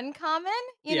necessarily uncommon,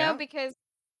 Yeah. because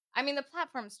I mean, the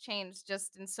platform's changed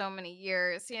just in so many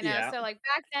years, Yeah. so, like,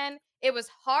 back then, it was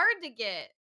hard to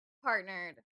get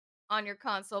partnered on your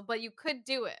console, but you could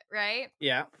do it, right?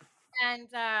 Yeah. And,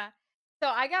 so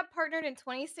I got partnered in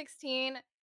 2016.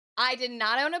 I did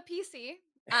not own a PC.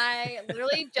 I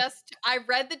literally just I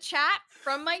read the chat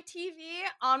from my TV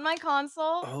on my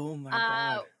console, Oh my uh,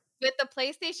 god. with the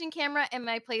PlayStation camera and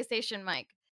my PlayStation mic,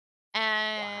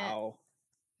 and Wow.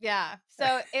 yeah,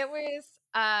 so it was,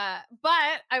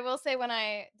 but I will say when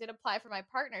I did apply for my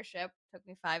partnership, took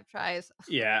me 5 tries.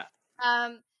 Yeah.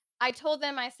 Um, I told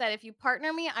them, I said, "If you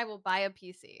partner me, I will buy a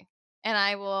PC, and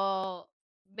I will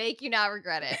make you not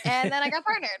regret it." And then I got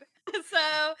partnered.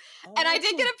 So and I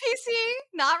did get Awesome. a PC,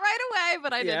 not right away,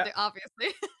 but I did Yeah. do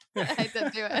obviously. I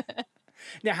did do it.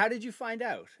 Now, how did you find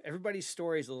out? Everybody's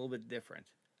story is a little bit different.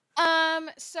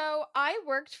 So I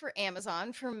worked for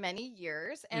Amazon for many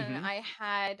years, and Mhm. I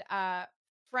had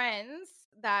friends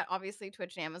that obviously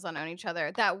Twitch and Amazon own each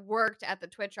other that worked at the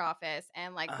Twitch office,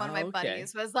 and like one of my Oh, okay.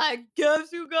 buddies was like,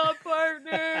 "Guess who got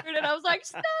partnered?" And I was like,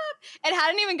 "Stop!" It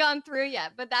hadn't even gone through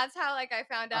yet, but that's how like I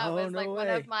found out Oh, was no like one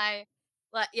of way. my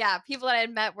yeah, people that I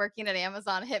had met working at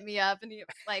Amazon hit me up and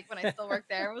like when I still worked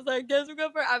there was like, "Guess who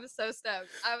got partnered?" I was so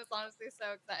stoked. I was honestly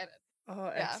so excited. Oh,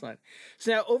 Yeah. excellent.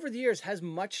 So now over the years, has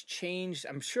much changed?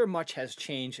 I'm sure much has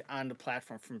changed on the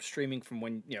platform from streaming from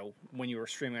when, when you were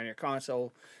streaming on your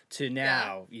console to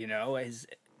Yeah. now, is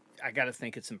I got to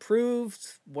think it's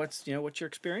improved. What's your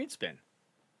experience been?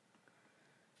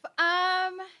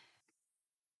 Um,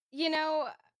 you know,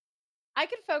 I'm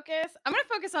gonna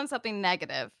focus on something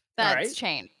negative All that's right.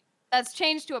 changed. That's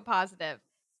changed to a positive.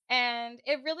 And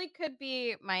it really could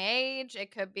be my age,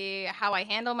 it could be how I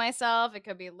handle myself, it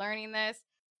could be learning this.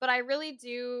 But I really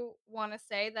do want to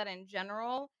say that in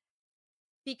general,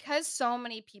 because so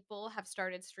many people have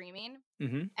started streaming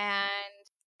Mhm. and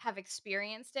have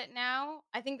experienced it now,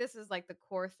 I think this is like the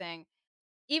core thing.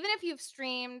 Even if you've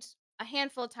streamed a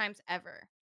handful of times ever,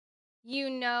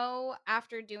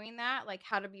 after doing that, like,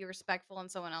 how to be respectful in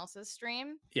someone else's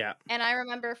stream, Yeah. and I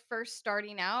remember first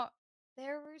starting out,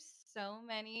 there were so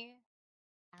many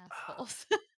assholes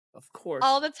Of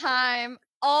course.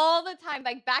 all the time,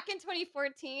 like, back in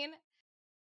 2014,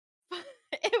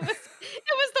 it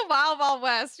was the Wild Wild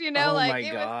West, Oh like, my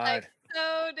it was, like, god.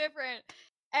 so different,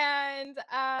 and,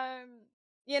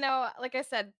 like I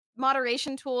said,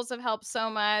 moderation tools have helped so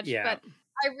much, Yeah. but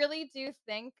I really do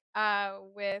think,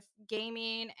 with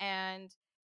gaming and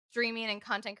streaming and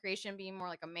content creation being more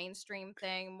like a mainstream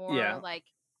thing, more Yeah. like,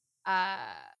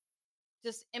 uh,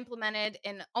 just implemented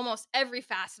in almost every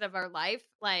facet of our life,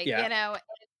 like, Yeah.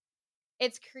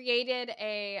 it's created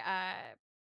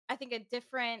I think a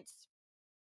different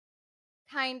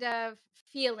kind of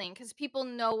feeling because people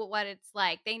know what it's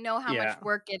like. They know how much Yeah.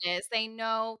 work it is. They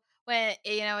know when,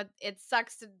 it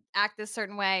sucks to act a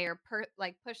certain way or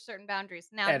like push certain boundaries.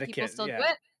 Now, do people Etiquette. still do Yeah.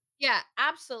 it? Yeah,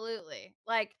 absolutely.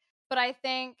 Like, but I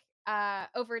think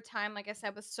over time, like I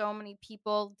said, with so many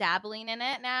people dabbling in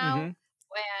it now, Mhm.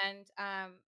 and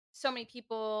so many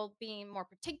people being more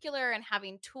particular and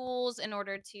having tools in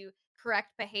order to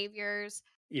correct behaviors,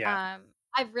 Yeah.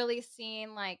 I've really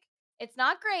seen like it's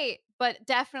not great, but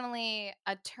definitely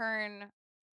a turn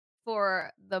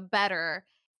for the better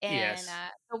in, Yes.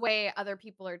 the way other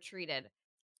people are treated.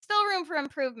 Still room for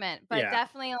improvement, but Yeah.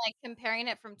 definitely, like, comparing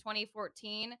it from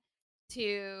 2014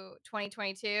 to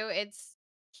 2022, it's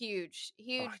huge,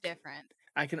 Oh, huge difference.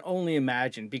 I can only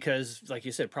imagine because, like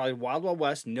you said, probably Wild Wild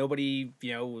West. Nobody,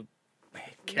 No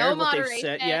cared what they moderation.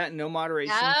 said. Yeah, no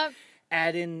moderation. Yep.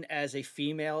 Add in as a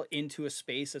female into a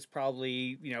space that's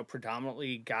probably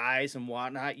predominantly guys and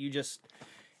whatnot.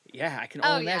 Yeah, I can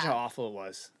Oh, only imagine yeah. how awful it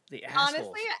was. The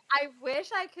Honestly, assholes. I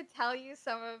wish I could tell you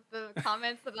some of the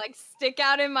comments that, like, stick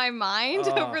out in my mind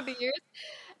Oh, over the years.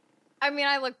 I mean,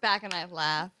 I look back and I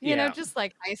laugh, yeah, just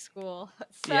like high school.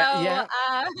 So, yeah, yeah,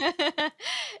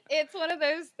 it's one of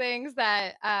those things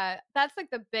that, that's, like,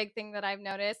 the big thing that I've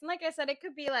noticed, and like I said, it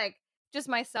could be, like, just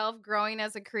myself growing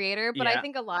as a creator, but I yeah,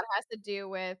 think a lot has to do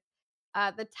with,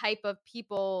 the type of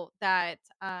people that,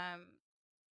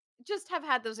 just have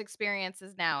had those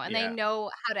experiences now, and they yeah,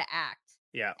 know how to act,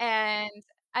 yeah. and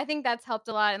I think that's helped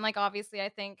a lot, and, like, obviously, I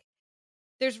think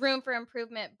there's room for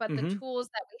improvement, but the Hmm. tools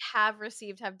that we have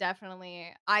received have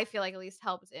definitely, I feel like, at least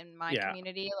helped in my Yeah.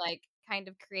 community, like, kind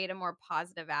of create a more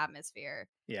positive atmosphere.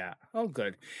 Yeah. Oh,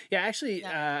 good. Yeah, actually,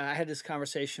 Yeah, I had this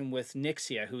conversation with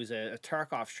Nixia, who's a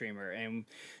Tarkov streamer, and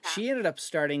yeah. she ended up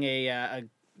starting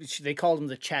they called them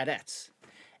the Chadettes.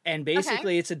 And Okay.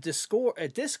 basically, it's a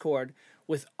Discord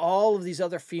with all of these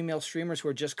other female streamers who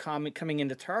are just coming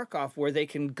into Tarkov, where they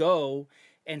can go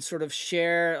and sort of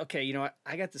share, okay, you know what,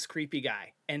 I got this creepy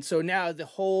guy. And so now the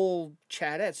whole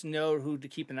chatettes know who to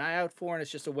keep an eye out for, and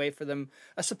it's just a way for them,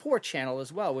 a support channel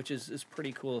as well, which is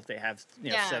pretty cool if they have, set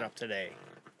Yeah. up today.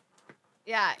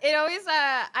 Yeah, it always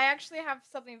I actually have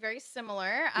something very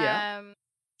similar. Yeah.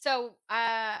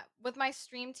 With my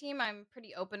stream team, I'm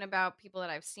pretty open about people that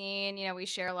I've seen. You know, we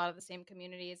share a lot of the same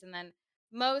communities, and then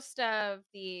most of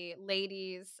the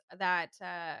ladies that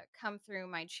come through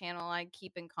my channel, I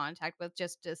keep in contact with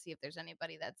just to see if there's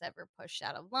anybody that's ever pushed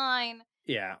out of line.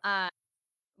 Yeah. Uh,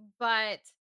 but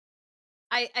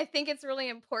I think it's really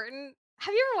important.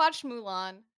 Have you ever watched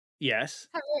Mulan? Yes.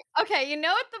 Okay, you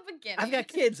know at the I've beginning. got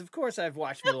kids. Of course I've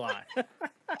watched Mulan.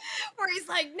 Where he's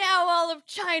like, "Now all of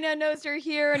China knows you're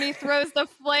here," and he throws the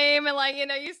flame and, like,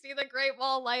 you see the Great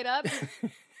Wall light up.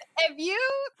 If you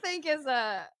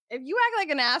if you act like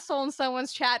an asshole in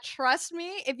someone's chat, trust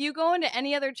me, if you go into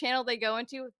any other channel they go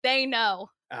into, they know.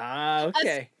 Ah,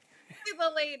 okay.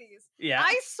 The ladies. Yeah.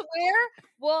 I swear,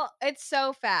 well, it's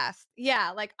so fast.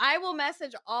 Yeah, like, I will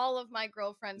message all of my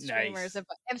girlfriend streamers Nice.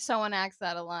 if someone acts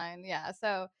out of line, yeah,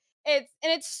 so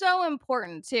it's so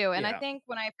important too, and I Yeah. think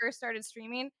when I first started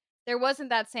streaming, there wasn't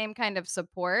that same kind of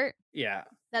support Yeah.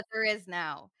 that there is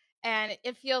now, and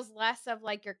it feels less of,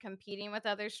 like, you're competing with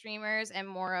other streamers and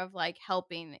more of, like,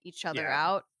 helping each other Yeah.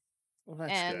 out, Well,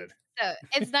 that's and good. so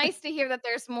it's nice to hear that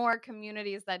there's more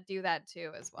communities that do that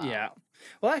too as well. Yeah.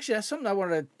 Well, actually, that's something I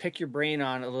want to pick your brain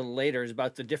on a little later is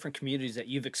about the different communities that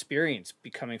you've experienced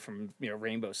becoming from,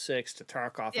 Rainbow Six to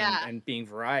Tarkov Yeah. and being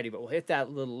variety, but we'll hit that a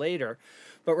little later.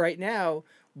 But right now,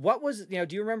 what was, do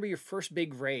you remember your first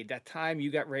big raid? That time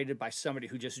you got raided by somebody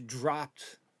who just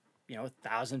dropped,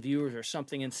 1,000 viewers or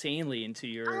something insanely into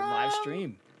your live Um,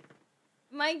 stream?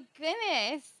 my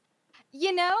goodness.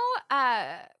 You know,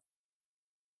 uh,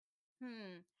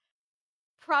 hmm,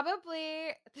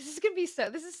 probably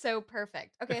this is so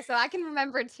perfect. Okay, so I can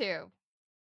remember 2.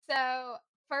 So,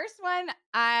 first one,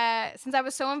 since I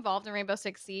was so involved in Rainbow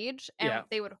Six Siege Yeah. and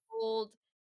they would hold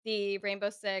the Rainbow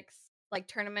Six, like,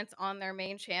 tournaments on their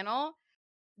main channel,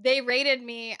 they rated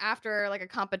me after, like, a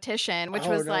competition, which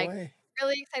Oh, was, no like, way.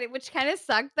 really excited, which kinda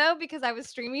sucked, though, because I was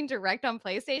streaming direct on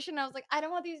PlayStation. I was like, "I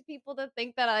don't want these people to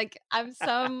think that, like, I'm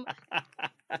some,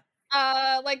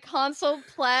 like, console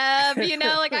pleb,"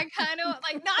 like, I kinda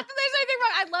like, not that there's anything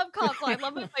wrong, I love console, I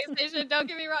love my PlayStation, don't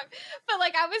get me wrong, but,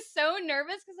 like, I was so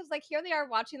nervous because I was like, here they are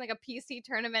watching, like, a PC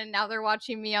tournament, and now they're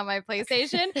watching me on my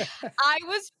PlayStation. I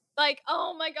was like,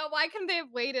 "Oh my god, why couldn't they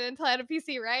have waited until I had a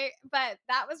PC," right? But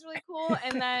that was really cool,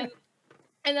 and then,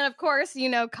 of course,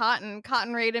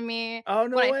 Cotton rated me Oh,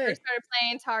 when no I first way. started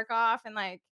playing Tarkov, and,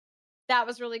 like, that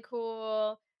was really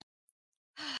cool.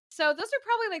 So those are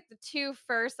probably, like, the 2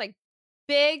 first, like,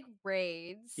 big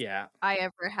raids Yeah. I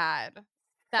ever had And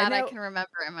that I now, can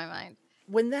remember in my mind.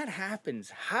 when that happens,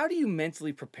 how do you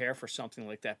mentally prepare for something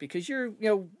like that? Because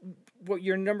what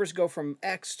your numbers go from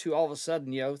X to all of a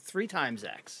sudden, 3 times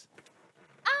X.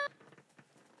 Um,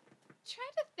 try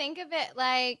to think of it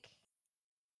like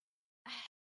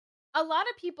a lot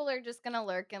of people are just gonna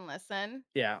lurk and listen,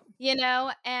 Yeah.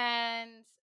 and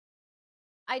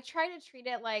I try to treat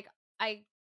it like I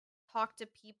talk to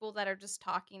people that are just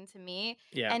talking to me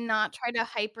Yeah. and not try to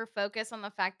hyper focus on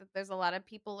the fact that there's a lot of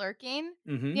people lurking,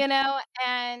 Mm-hmm.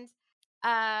 and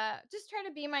just try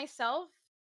to be myself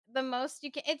the most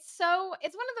you can. It's one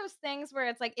of those things where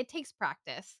it's like it takes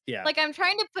practice. Yeah. Like I'm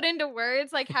trying to put into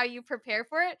words like how you prepare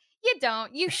for it. You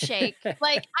don't. You shake.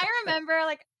 Like I remember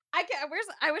like I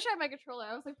wish I had my controller.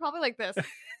 I was like probably like this.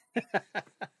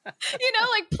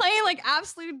 Like playing like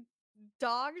absolute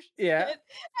dog shit. Yeah.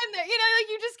 And then, like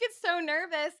you just get so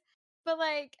nervous. But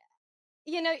like,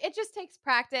 it just takes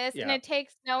practice and Yeah. it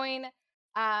takes knowing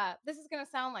this is gonna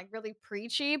sound like really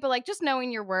preachy, but like just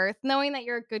knowing your worth, knowing that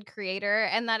you're a good creator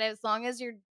and that as long as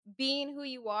you're being who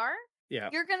you are, Yeah.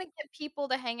 you're gonna get people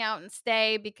to hang out and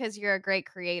stay because you're a great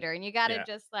creator. And you gotta Yeah.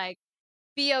 just like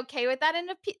be okay with that. And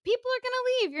if people are gonna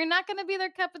leave, you're not gonna be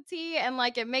their cup of tea. And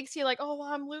like it makes you like, oh, well,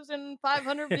 I'm losing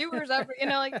 500 viewers every,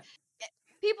 like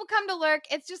people come to lurk.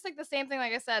 It's just like the same thing.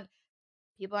 Like I said,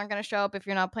 people aren't going to show up if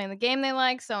you're not playing the game they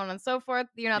like, so on and so forth.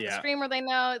 You're not the Yeah. streamer they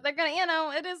know. They're going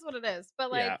to, it is what it is.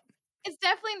 But like, Yeah. it's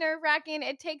definitely nerve wracking.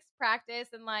 It takes practice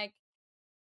and like,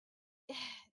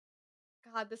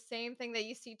 God, the same thing that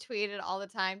you see tweeted all the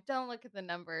time. Don't look at the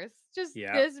numbers.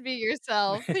 Yeah. Just be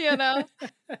yourself.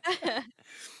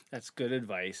 That's good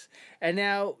advice. And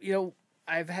now,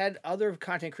 I've had other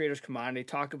content creators come on. They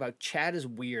talk about chat is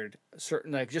weird,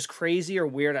 certain like just crazy or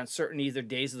weird on certain either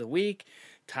days of the week,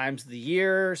 times of the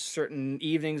year, certain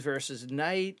evenings versus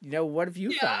night. What have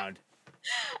you Yeah. found?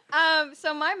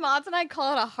 So my mods and I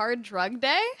call it a hard drug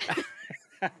day.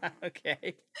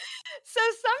 Okay. So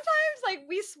sometimes, like,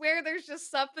 we swear there's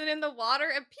just something in the water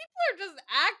and people are just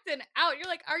acting out. You're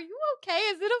like, "Are you okay?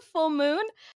 Is it a full moon?"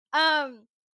 Um,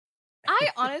 I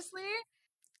honestly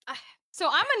I so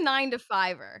I'm a 9 to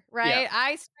 5er, Yeah. right?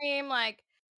 I stream, like,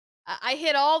 I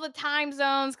hit all the time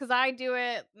zones because I do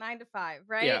it 9 to 5,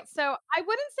 Yeah. right? So I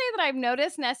wouldn't say that I've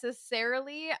noticed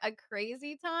necessarily a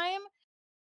crazy time.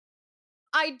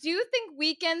 I do think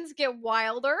weekends get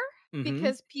wilder Mhm.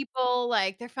 because people,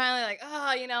 like, they're finally like,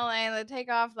 "Oh," and they take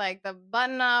off, like, the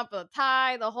button up, the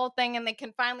tie, the whole thing, and they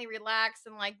can finally relax,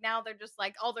 and, like, now they're just,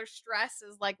 like, all their stress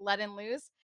is, like, letting loose.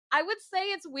 I would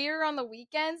say it's weirder on the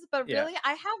weekends, but Yeah. really,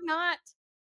 I have not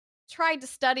tried to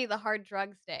study the hard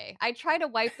drugs day. I try to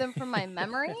wipe them from my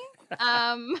memory,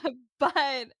 um,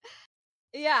 but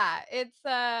yeah,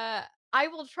 I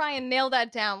will try and nail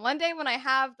that down. One day when I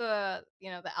have the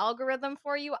algorithm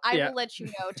for you, I Yeah. will let you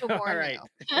know to All warn you.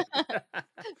 right.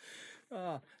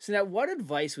 Oh, so now what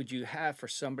advice would you have for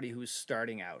somebody who's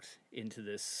starting out into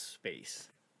this space?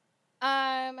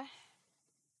 Um,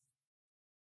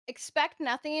 expect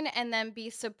nothing and then be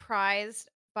surprised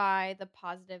by the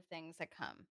positive things that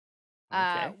come.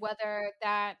 Okay. Whether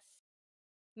that's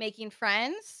making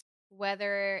friends,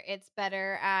 whether it's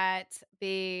better at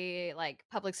like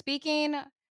public speaking,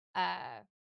 an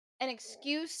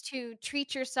excuse to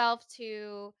treat yourself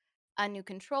to a new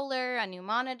controller, a new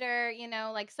monitor,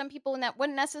 like some people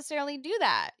wouldn't necessarily do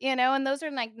that, and those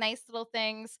are like nice little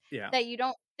things Yeah. that you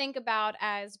don't think about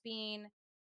as being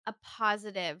a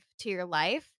positive to your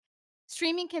life.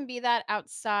 Streaming can be that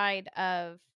outside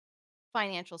of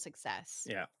financial success.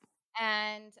 Yeah.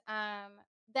 And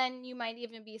then you might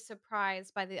even be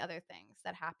surprised by the other things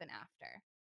that happen after.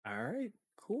 All right.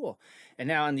 Cool. And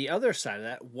now on the other side of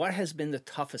that, what has been the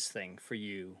toughest thing for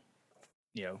you,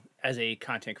 as a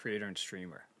content creator and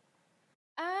streamer?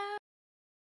 Uh,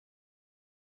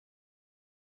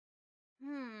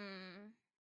 hmm.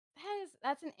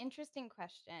 That's an interesting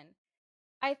question.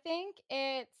 I think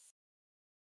it's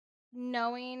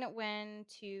knowing when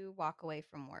to walk away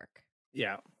from work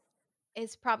Yeah.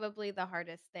 is probably the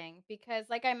hardest thing because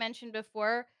like I mentioned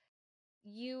before,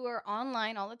 you are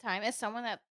online all the time as someone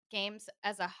that games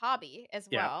as a hobby as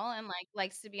Yeah. well and like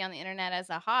likes to be on the internet as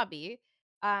a hobby.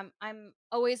 I'm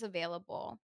always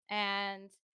available.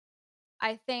 And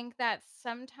I think that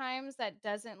sometimes that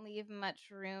doesn't leave much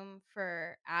room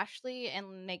for Ashley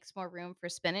and makes more room for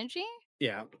Spinachee.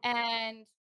 Yeah. And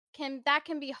can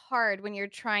be hard when you're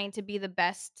trying to be the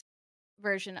best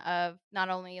version of not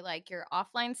only like your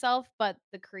offline self, but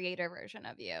the creator version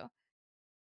of you.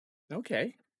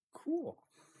 Okay. Cool.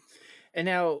 And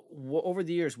now, over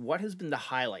the years, what has been the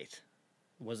highlight?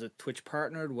 Was it Twitch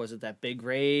partnered? Was it that big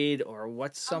raid? Or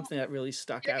what's Oh, something that really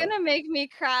stuck you're out? gonna make me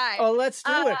cry. Oh, let's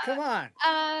Uh, do it. Come on.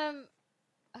 um,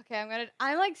 okay,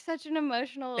 I'm like such an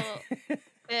emotional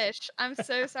fish. I'm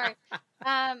so sorry.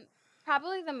 Um,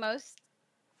 Probably the most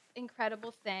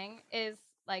incredible thing is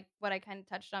like what I kind of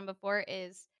touched on before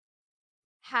is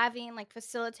having like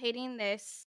facilitating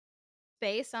this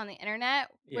space on the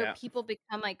internet where Yeah. people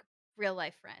become like real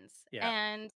life friends. Yeah.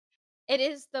 And it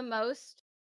is the most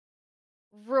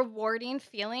rewarding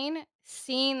feeling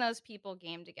seeing those people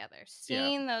game together, Yeah.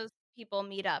 seeing those people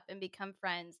meet up and become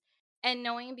friends, and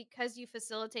knowing because you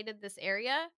facilitated this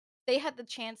area, they had the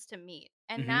chance to meet.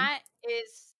 And Hmm. that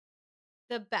is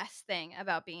the best thing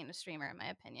about being a streamer, in my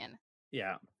opinion.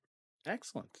 Yeah.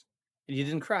 Excellent. And you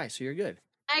didn't cry, so you're good.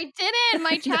 I didn't.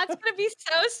 My chat's No. gonna be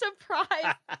so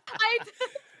surprised. I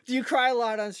Do you cry a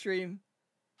lot on stream?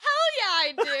 Hell yeah,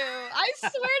 I do. I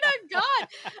swear to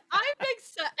God. I make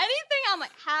anything I'm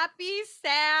like happy,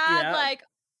 sad, Yeah. like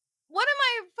one of my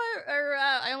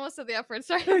I almost said the F word,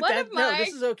 sorry. One of No, my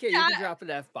this is okay. You can cat drop an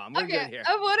F bomb. We're okay, good here.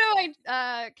 one of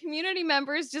my, community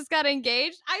members just got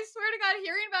engaged. I swear to God,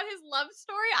 hearing about his love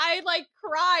story, I, like,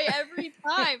 cry every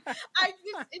time.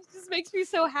 It just makes me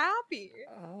so happy.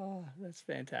 Oh, that's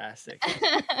fantastic.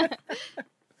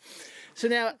 So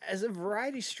now, as a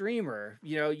variety streamer,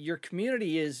 your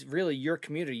community is really your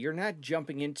community. You're not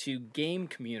jumping into game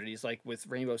communities like with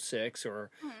Rainbow Six or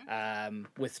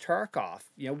Mhm. with Tarkov.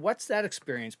 What's that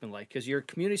experience been like? Because your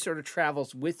community sort of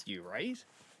travels with you, right?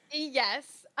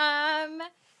 Yes.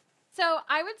 So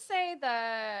I would say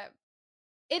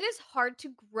it is hard to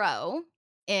grow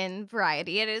in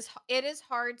variety. It is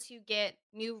hard to get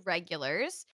new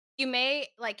regulars. You may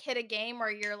like hit a game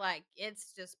where you're like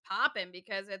it's just popping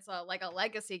because it's like a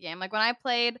legacy game. Like when I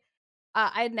played,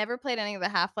 I had never played any of the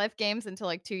Half-Life games until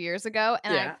like 2 years ago,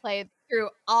 and I Yeah. played through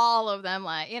all of them.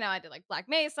 Like I did like Black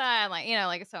Mesa and like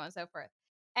like so on and so forth.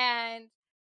 And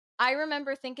I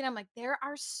remember thinking, I'm like, there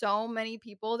are so many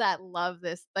people that love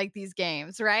this, like these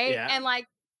games, right? Yeah. And like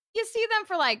you see them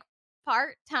for like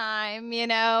part time,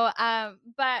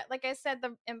 but like I said,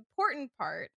 the important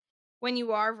part when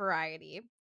you are variety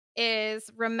is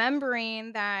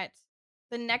remembering that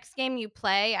the next game you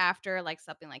play after like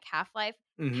something like Half-Life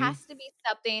Mhm. has to be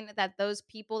something that those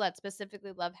people that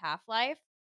specifically love Half-Life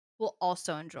will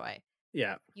also enjoy.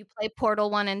 Yeah. You play Portal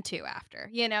 1 and 2 after,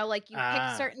 like, you pick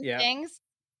Ah, certain yeah. things,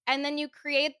 and then you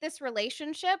create this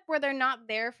relationship where they're not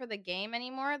there for the game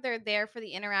anymore, they're there for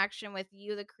the interaction with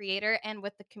you, the creator, and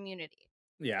with the community,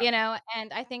 Yeah.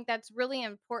 and I think that's really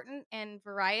important in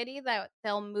variety that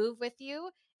they'll move with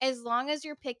you as long as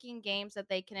you're picking games that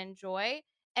they can enjoy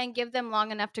and give them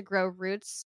long enough to grow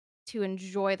roots to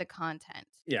enjoy the content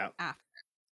Yeah. after.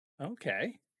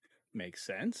 Okay. Makes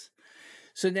sense.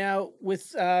 So now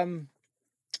with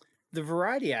the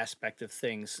variety aspect of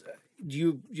things,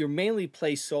 do you mainly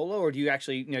play solo, or do you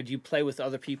actually, do you play with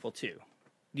other people too?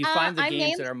 Do you Uh, find the I games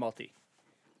mainly that are multi?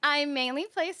 I mainly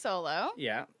play solo.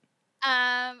 Yeah.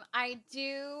 I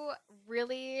do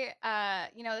really,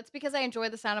 it's because I enjoy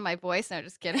the sound of my voice. No,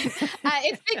 just kidding.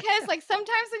 It's because like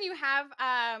sometimes when you have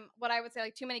what I would say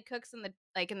like too many cooks in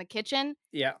the kitchen,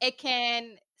 Yeah. it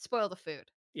can spoil the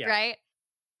food, Yeah. right?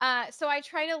 So I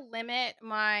try to limit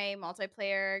my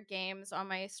multiplayer games on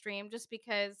my stream just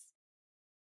because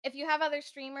if you have other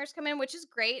streamers come in, which is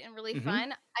great and really Mhm.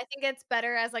 fun, I think it's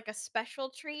better as like a special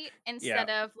treat Yeah. instead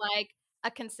of like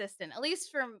a consistent, at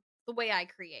least from the way I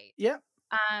create. Yeah.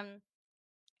 Um,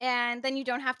 and then you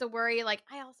don't have to worry, like,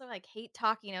 I also, like, hate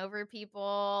talking over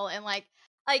people and,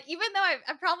 even though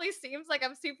it probably seems like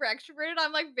I'm super extroverted,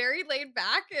 I'm, like, very laid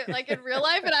back, like, in real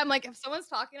life, and I'm, like, if someone's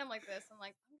talking, I'm like this, I'm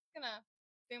like, "I'm just gonna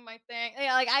do my thing."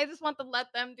 Yeah, like, I just want to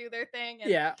let them do their thing, and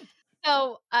Yeah.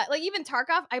 so, like, even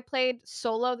Tarkov, I played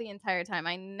solo the entire time,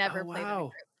 I Oh, never played in a wow.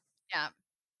 group. Yeah,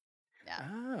 yeah.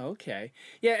 Oh, okay.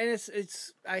 Yeah, and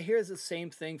it's I hear the same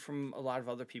thing from a lot of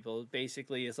other people.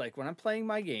 Basically, it's like when I'm playing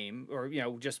my game, or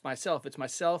just myself, it's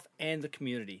myself and the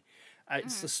community.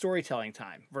 It's the Mhm. storytelling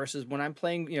time versus when I'm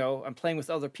playing, I'm playing with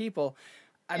other people.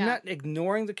 I'm Yeah. not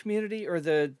ignoring the community or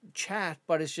the chat,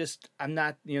 but it's just I'm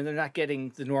not, they're not getting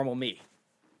the normal me.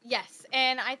 Yes,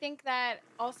 and I think that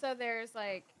also there's,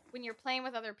 like, when you're playing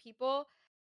with other people,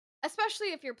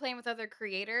 especially if you're playing with other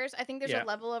creators, I think there's a Yeah.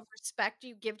 level of respect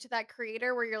you give to that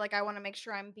creator where you're like, I wanna make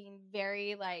sure I'm being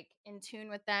very, like, in tune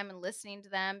with them and listening to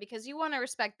them because you wanna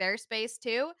respect their space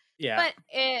too, Yeah. but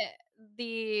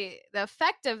the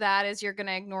effect of that is you're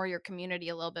gonna ignore your community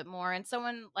a little bit more, and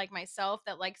someone like myself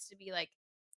that likes to be, like,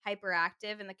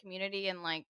 hyperactive in the community and,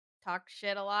 like, talk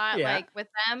shit a lot, Yeah. like, with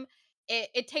them,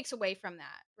 it takes away from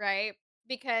that, right?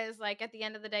 Because, like, at the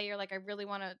end of the day, you're like, I really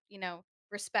wanna,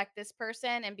 respect this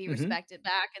person and be Mhm. respected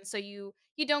back, and so you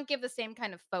don't give the same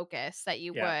kind of focus that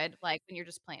you Yeah. would, like, when you're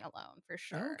just playing alone, for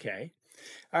sure. Okay.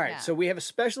 All right, Yeah. so we have a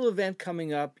special event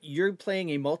coming up. You're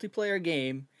playing a multiplayer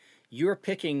game. You're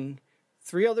picking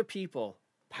three other people,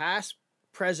 past,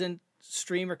 present,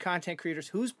 streamer, content creators.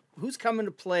 Who's coming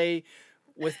to play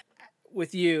with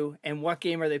with you, and what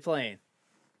game are they playing?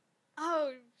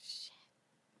 Oh, shit.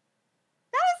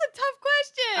 That is a tough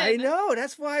I question! know.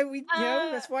 That's why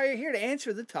Uh, that's why you're here to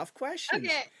answer the tough questions.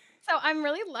 okay. So, I'm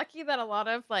really lucky that a lot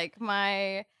of, like,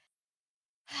 my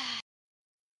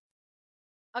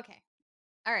okay.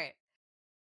 Alright.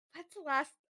 What's the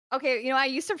last okay, I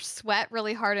used to sweat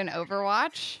really hard in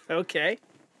Overwatch. Okay.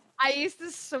 I used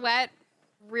to sweat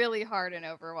really hard in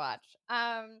Overwatch.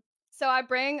 So I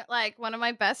bring like one of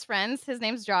my best friends. His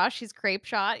name's Josh. He's Crepe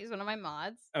Shot. He's one of my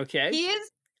mods. Okay. He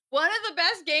is one of the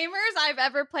best gamers I've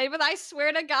ever played with. I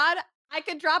swear to God, I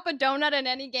could drop a donut in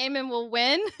any game and we'll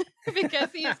win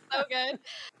because he is so good.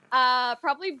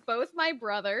 Probably both my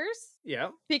brothers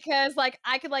Yeah. because like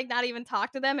I could like not even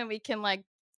talk to them and we can like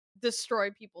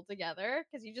destroy people together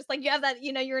because you just like you have that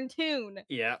you're in tune.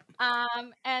 Yeah.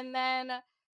 And then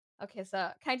okay,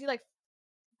 so can I do like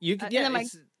You could. and Yeah. then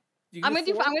It's you can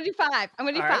do four. I'm gonna do 5. I'm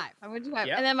gonna All do right. 5. I'm gonna do 5.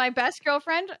 Yeah. And then my best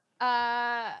girlfriend,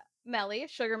 Melly,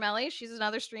 Sugar Melly, she's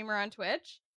another streamer on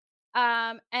Twitch.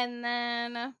 And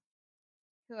then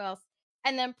who else?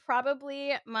 And then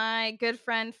probably my good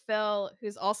friend Phil,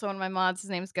 who's also one of my mods. His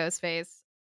name's Ghostface.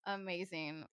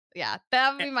 Amazing. Yeah,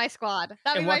 that would A- be my squad.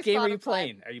 That'd And be what my game are squad you of 5.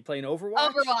 playing? Are you playing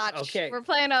Overwatch? Overwatch. Okay. We're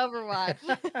playing Overwatch.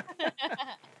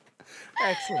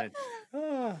 Excellent.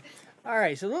 Oh, all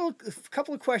right. So a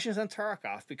couple of questions on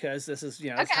Tarkov, because this is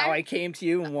that's how Okay. I came to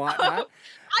you and Oh, whatnot.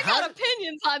 I How? got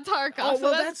opinions on Oh Tarkov, so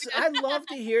well, that's that's good. I'd love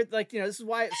to hear. Like this is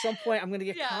why at some point I'm going to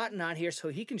get Yeah. Cotton on here so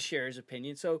he can share his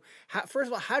opinion. So first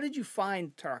of all, how did you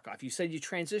find Tarkov? You said you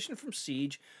transitioned from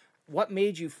Siege. what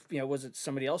made you, was it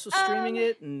somebody else was streaming Um,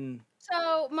 it? And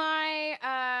so my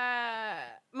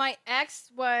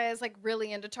ex was like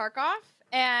really into Tarkov,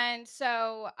 and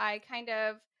so I kind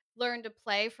of learned to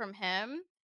play from him,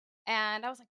 and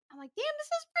I'm like, damn, this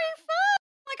is pretty fun.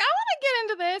 Like, I want to get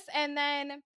into this. And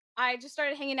then I just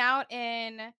started hanging out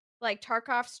in like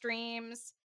Tarkov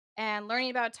streams and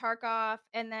learning about Tarkov.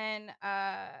 And then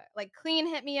like Clean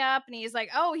hit me up and he's like,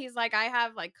 I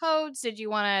have like codes. Did you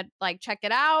want to like check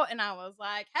it out? And I was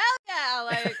like, hell yeah.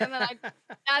 Like, and then I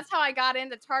that's how I got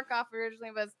into Tarkov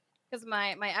originally, was because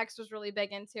my ex was really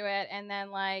big into it. And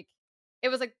then like it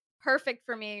was like perfect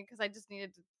for me because I just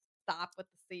needed to stop with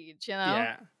the siege, you know?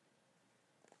 yeah.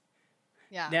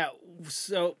 Yeah. Now,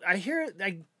 so I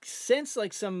sense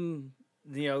like some,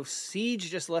 siege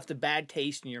just left a bad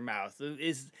taste in your mouth.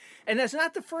 And that's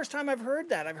not the first time I've heard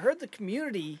that. I've heard the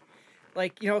community,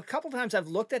 like, a couple times I've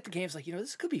looked at the games like,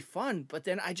 this could be fun, but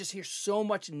then I just hear so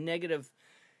much negative.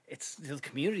 It's the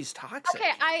community's Okay, toxic.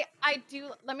 I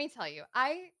do, let me tell you,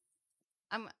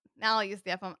 I'm now I'll use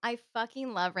the F bomb. I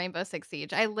fucking love Rainbow Six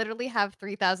Siege. I literally have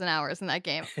 3,000 hours in that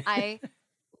game.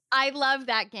 I love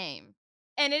that game.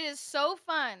 And it is so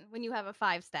fun when you have a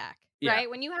 5 stack, Yeah, right?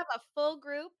 When you have a full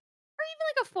group or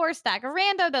even like a 4 stack, a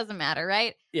rando doesn't matter,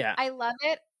 right? yeah, I love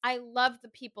it. I love the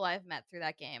people I've met through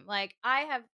that game. Like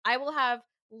I will have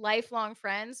lifelong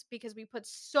friends because we put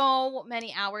so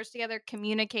many hours together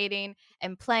communicating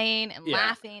and playing and yeah,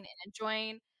 laughing and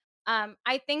enjoying.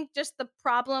 I think just the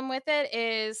problem with it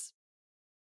is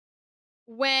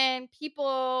when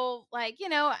people like,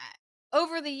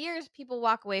 over the years, people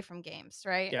walk away from games,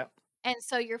 right? yeah, And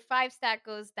so your 5 stack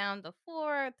goes down to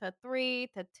 4, to 3,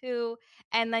 to 2,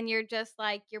 and then you're just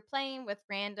like, you're playing with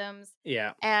randoms.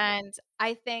 yeah. And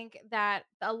I think that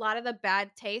a lot of the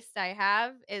bad taste I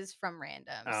have is from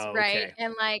randoms, Oh, right? okay.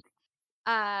 And like,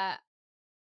 uh,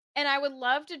 and I would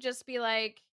love to just be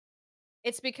like,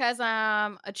 it's because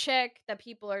I'm a chick that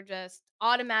people are just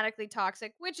automatically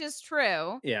toxic, which is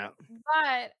true. Yeah,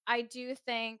 But I do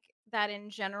think that in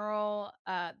general,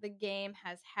 the game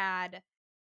has had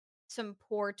some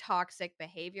poor toxic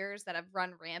behaviors that have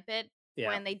run rampant yeah.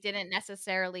 when they didn't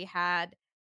necessarily had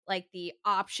like the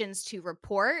options to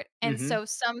report. And Mm-hmm. so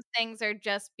some things are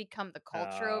just become the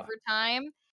culture Uh, over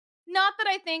time. Not that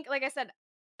I think, like I said,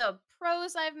 the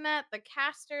pros I've met, the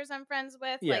casters I'm friends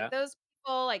with, like yeah, those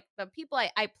people, like the people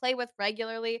I play with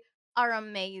regularly are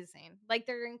amazing. Like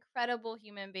they're incredible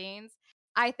human beings.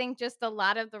 I think just a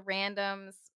lot of the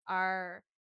randoms are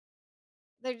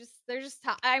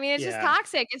I mean, it's just yeah,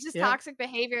 toxic. It's just yeah, toxic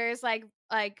behaviors like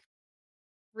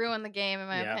ruin the game in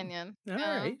my yeah. opinion. All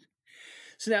Yeah. right.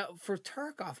 So now for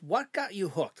Tarkov, what got you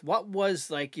hooked? What was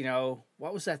like,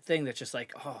 what was that thing that just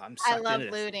like, oh, I'm I sucked into love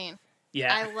this? looting.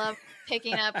 Yeah. I love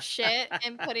picking up shit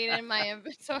and putting it in my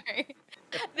inventory.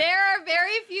 There are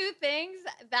very few things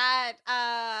that,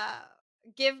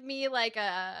 give me, like,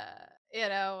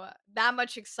 that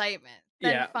much excitement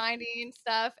than Yeah. finding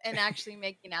stuff and actually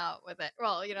making out with it.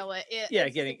 Well, like, Yeah,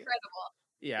 it's getting incredible.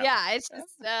 yeah. Yeah, it's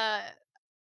just,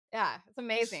 yeah, it's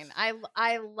amazing. S-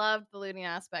 I love the looting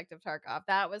aspect of Tarkov.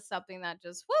 That was something that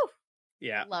just, whoo,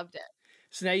 Yeah. loved it.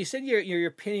 So now you said you're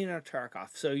opinion on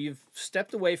Tarkov. So you've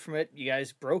stepped away from it. You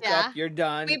guys broke up. Yeah. You're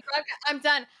done. I'm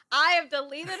done. I have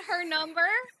deleted her number.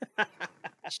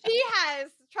 She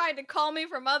has tried to call me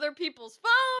from other people's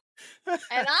phones,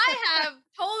 and I have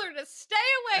told her to stay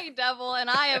away, devil, and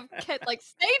I have kept like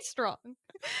stayed strong.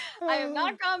 I have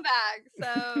not gone back.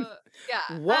 So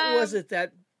yeah. What was it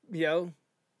that,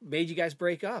 made you guys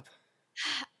break up?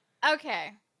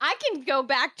 Okay. I can go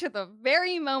back to the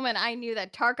very moment I knew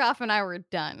that Tarkov and I were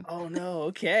done. Oh no.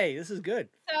 Okay. This is good.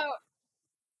 So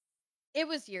it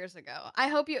was years ago. I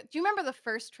hope you do you remember the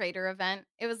first trader event?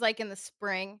 It was, like, in the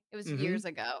spring. It was Mm-hmm. years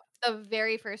ago. The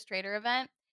very first trader event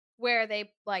where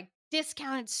they, like,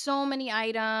 discounted so many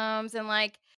items and,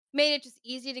 like, made it just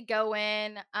easy to go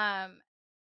in.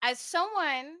 As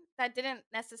someone that didn't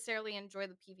necessarily enjoy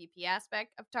the PvP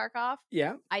aspect of Tarkov,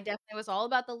 Yeah. I definitely was all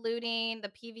about the looting, the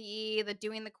PvE, the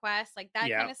doing the quests, like, that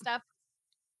Yeah. kinda stuff.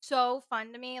 So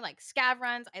fun to me, like, scav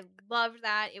runs, I loved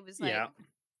that. It was, like, Yeah.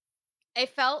 I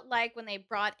felt like when they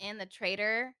brought in the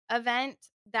trader event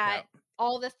Yeah. that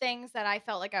all the things that I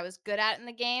felt like I was good at in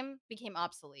the game became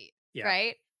obsolete, Yeah.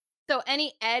 right? So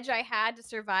any edge I had to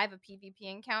survive a PvP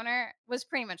encounter was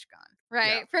pretty much gone, Yeah.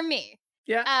 right? For me.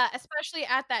 Yeah. Especially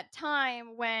at that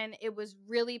time when it was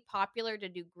really popular to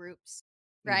do groups,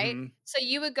 right? Mm-hmm. So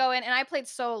you would go in and I played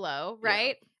solo, Yeah.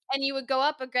 right? And you would go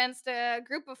up against a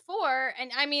group of 4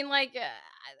 and I mean like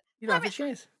You don't have a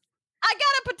chance. I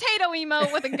got a potato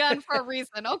emote with a gun for a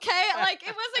reason, okay? Like,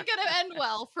 it wasn't gonna end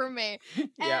well for me.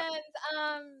 Yeah.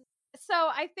 And, so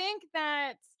I think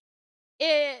that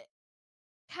it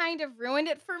kind of ruined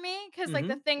it for me because, like,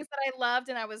 the Mhm. things that I loved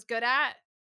and I was good at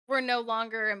were no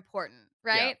longer important,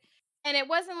 Yeah. right? And it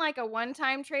wasn't like a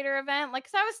one-time trader event, like,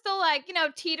 'cause I was still, like,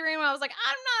 teetering when I was like,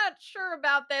 "I'm not sure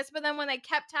about this," but then when they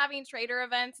kept having trader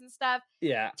events and stuff,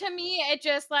 Yeah. to me, it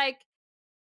just, like,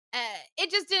 it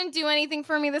just didn't do anything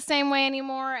for me the same way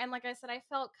anymore, and like I said, I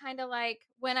felt kinda like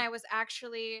when I was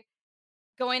actually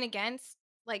going against,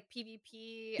 like,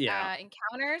 PvP, Yeah.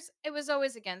 encounters, it was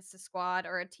always against a squad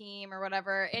or a team or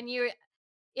whatever, and you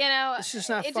know, It's just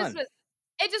not it just fun.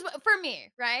 was for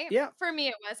me, right? Yeah. For me,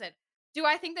 it wasn't. Do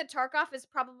I think that Tarkov is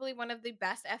probably one of the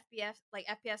best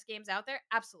FPS games out there?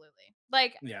 Absolutely.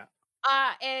 Like, Yeah.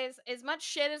 as much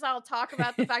shit as I'll talk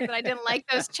about the fact that I didn't like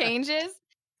those changes,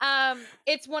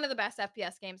 it's one of the best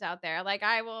FPS games out there. Like,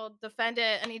 I will defend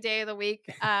it any day of the week,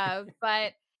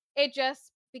 but it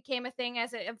just became a thing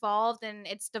as it evolved and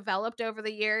it's developed over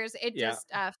the years. It Yeah.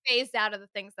 just, phased out of the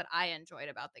things that I enjoyed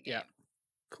about the Yeah. game.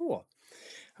 Cool.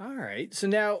 All right. So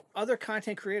now other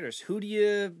content creators, who do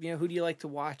you like to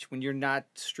watch when you're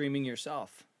not streaming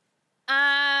yourself?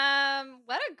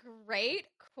 What a great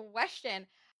question.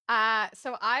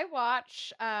 So I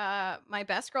watch my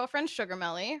best girlfriend Sugar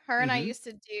Melly. Her and I Mhm. used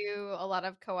to do a lot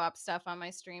of co-op stuff on my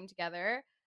stream together.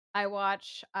 I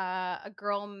watch a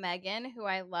girl Megan who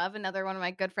I love, another one of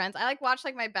my good friends. I like watch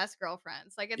like my best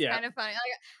girlfriends. Like it's Yeah. kind of funny.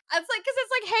 Like it's like cuz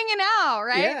it's like hanging out,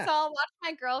 right? Yeah. So I'll watch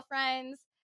my girlfriends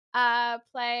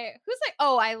play. Who's like,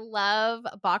 oh, I love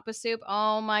Bakba Soup.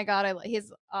 Oh my god,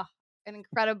 he's an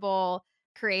incredible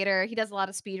creator. He does a lot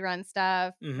of speedrun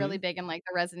stuff, really Mhm. big in, like,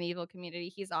 the Resident Evil community.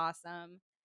 He's awesome.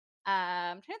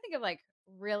 I'm trying to think of, like,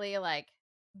 really, like,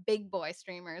 big boy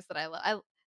streamers that I love.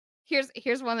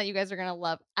 Here's one that you guys are gonna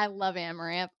love. I love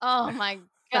Amaranth. Oh my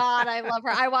god, I love her.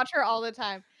 I watch her all the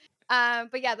time.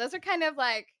 But yeah, those are kind of,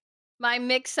 like, my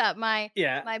mix up,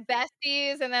 Yeah. my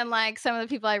besties, and then, like, some of the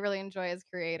people I really enjoy as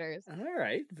creators. All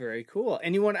right. Very cool.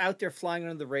 Anyone out there flying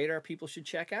under the radar people should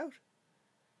check out?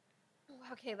 Ooh,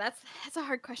 okay, that's a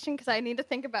hard question because I need to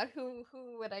think about who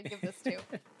would I give this to.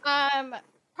 Um,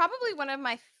 Probably one of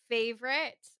my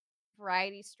favorite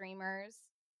variety streamers.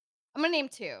 I'm gonna name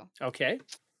two. Okay.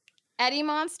 Eddie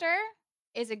Monster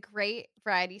is a great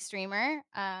variety streamer,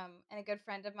 and a good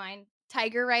friend of mine.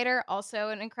 Tiger Writer, also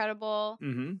an incredible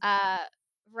Mhm. uh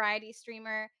variety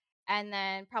streamer, and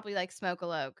then probably like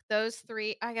Smokealoke. Those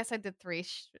three. I guess I did three.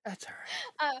 That's all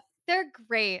right. Uh, they're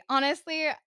great. Honestly,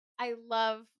 I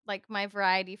love, like, my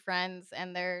variety friends,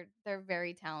 and they're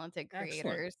very talented Excellent.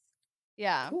 creators.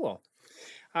 Yeah. Cool.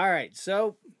 All right.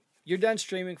 So you're done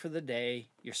streaming for the day.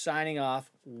 You're signing off.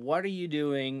 What are you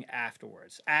doing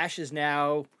afterwards? Ash is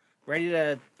now ready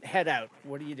to head out.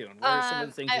 What are you doing? What are some of the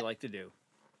Um, things you I like to do?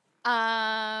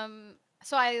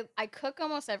 so I cook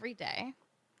almost every day.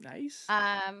 Nice.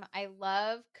 I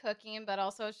love cooking, but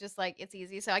also it's just, like, it's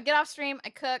easy. So I get off stream, I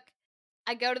cook,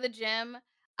 I go to the gym.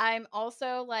 I'm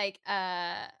also, like,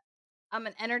 I'm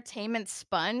an entertainment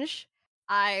sponge.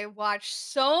 I watch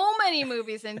so many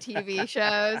movies and TV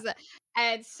shows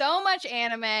and so much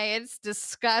anime. It's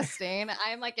disgusting.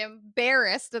 I'm like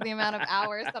embarrassed of the amount of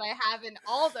hours that I have in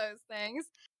all those things.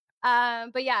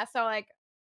 But yeah, so like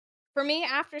for me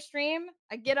after stream,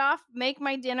 I get off, make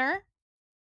my dinner,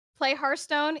 play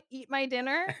Hearthstone, eat my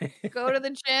dinner, go to the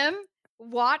gym,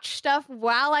 watch stuff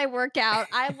while I work out.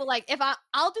 I will like if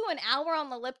I'll do an hour on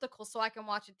the elliptical so I can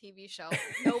watch a TV show,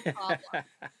 no problem.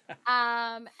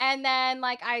 And then,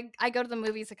 like, I go to the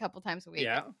movies a couple times a week.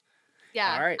 Yeah. All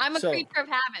Yeah, right. I'm a So creature of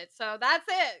habit, so that's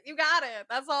it. You got it.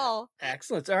 That's all.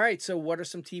 excellent. All right. So what are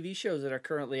some TV shows that are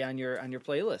currently on your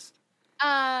playlist?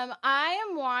 I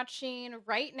am watching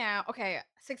right now. Okay,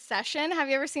 Succession. Have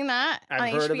you ever seen that on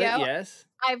I've heard of it. HBO? Yes.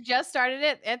 I've just started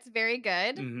it. It's very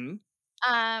good. Mm-hmm.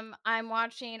 I'm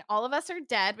watching All of Us Are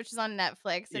Dead, which is on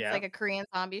Netflix. It's Yeah. like a Korean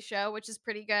zombie show, which is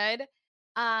pretty good.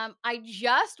 I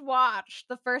just watched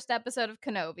the first episode of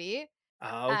Kenobi.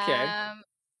 Okay. Um,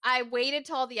 I waited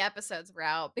till all the episodes were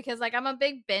out because, like, I'm a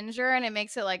big binger and it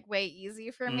makes it, like, way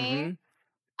easy for me.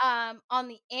 Mm-hmm. On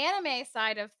the anime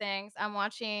side of things, I'm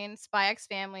watching Spy X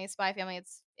Family, Spy Family.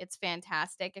 It's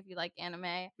fantastic if you like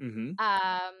anime. Mm-hmm.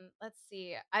 Let's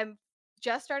see. I'm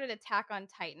just started Attack on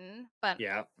Titan, but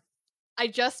Yeah. I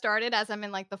just started as I'm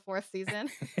in, like, the 4th season.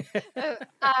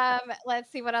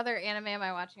 Let's see, what other anime am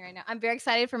I watching right now? I'm very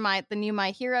excited for the new My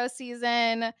Hero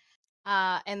season,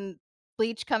 and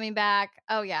Bleach coming back.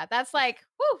 Oh, yeah, that's like,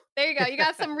 whoo, there you go. You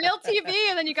got some real TV,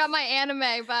 and then you got my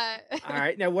anime, but All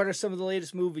right. Now, what are some of the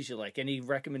latest movies you like? Any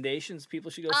recommendations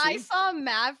people should go I see? saw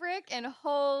Maverick, and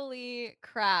holy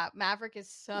crap, Maverick is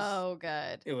This- so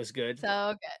good. It was good.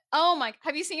 So good. Oh my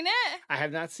have you seen it? I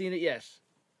have not seen it yet.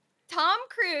 Tom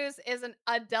Cruise is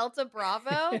a Delta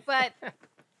Bravo, but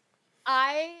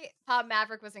I thought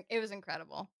Maverick it was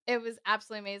incredible. It was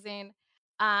absolutely amazing.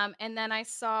 And then I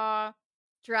saw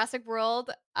Jurassic World.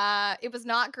 It was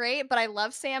not great, but I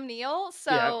love Sam Neill,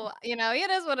 Yeah. so, it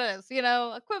is what it is,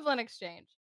 equivalent exchange.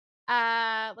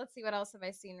 Let's see, what else have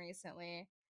I seen recently?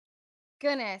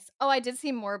 Goodness. Oh, I did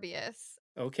see Morbius.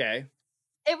 Okay.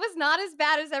 It was not as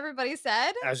bad as everybody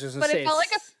said, I was just gonna but it say felt like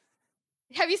it's.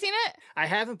 a have you seen it? I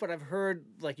haven't, but I've heard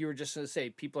like you were just gonna say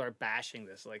people are bashing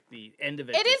this. Like the end of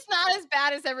it It is just. not as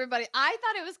bad as everybody I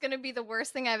thought it was gonna be the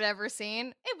worst thing I've ever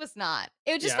seen. It was not.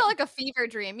 It just Yeah. felt like a fever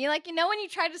dream. When you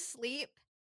try to sleep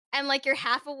and, like, you're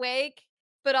half awake,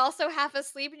 but also half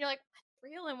asleep, and you're like,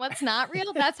 "What's real and what's not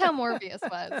real?" That's how Morbius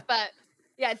was. But,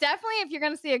 yeah, definitely if you're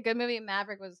gonna see a good movie,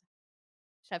 Maverick was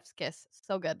chef's kiss.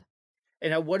 So good.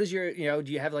 And what is your,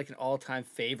 do you have like an all-time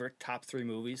favorite top 3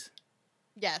 movies?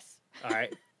 Yes. All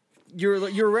right.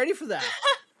 You're ready for that.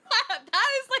 That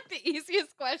is, like, the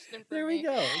easiest question for There we me.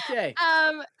 go. Okay.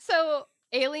 So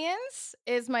Aliens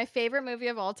is my favorite movie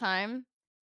of all time.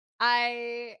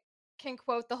 I can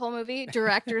quote the whole movie,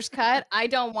 director's cut. I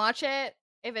don't watch it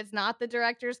if it's not the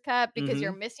director's cut because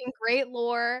you're Mhm. missing great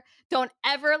lore. Don't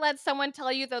ever let someone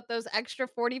tell you that those extra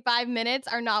 45 minutes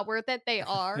are not worth it. They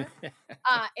are.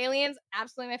 Aliens,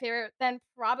 absolutely my favorite. Then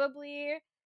probably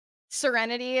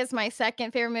Serenity is my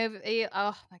second favorite movie.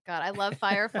 Oh my god, I love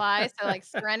Firefly. So like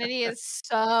Serenity is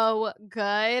so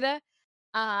good.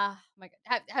 My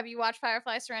god. Have you watched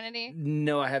Firefly Serenity?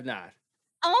 No, I have not.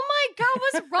 Oh my god,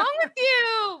 what's wrong with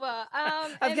you?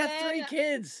 I've And got then 3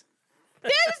 kids. you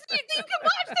can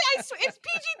watch that. It's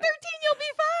PG-13. You'll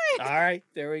be All fine. right,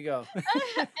 there we go.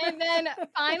 And then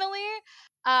finally,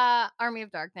 Army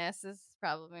of Darkness is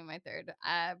probably my third.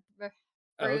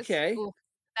 Bruce, Okay. ooh,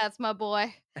 that's my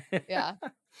boy. Yeah.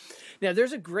 Now,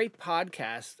 there's a great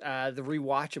podcast, The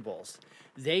Rewatchables.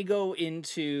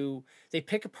 They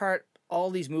pick apart all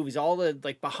these movies, all the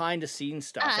like behind the scenes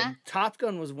stuff. Uh-huh. And Top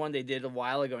Gun was one they did a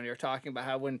while ago, and they were talking about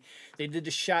how when they did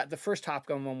the first Top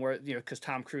Gun one, where because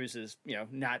Tom Cruise is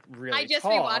not I really just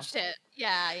tall, rewatched it.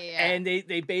 Yeah, yeah, yeah. and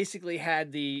they basically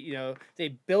had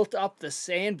they built up the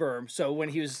sand berm so when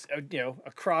he was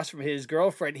across from his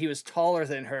girlfriend he was taller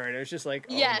than her, and it was just like,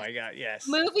 oh Yes. my god, yes.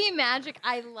 Movie magic.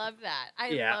 I love that. I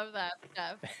Yeah. love that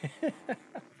stuff.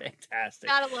 Fantastic.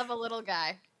 Gotta love a little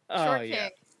guy. Oh Short yeah.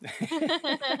 kings.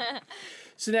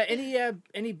 So now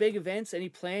any big events, any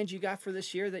plans you got for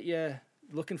this year that you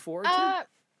looking forward to? uh,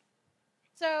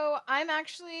 so I'm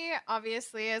actually,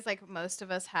 obviously, as like most of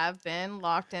us have been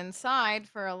locked inside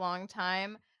for a long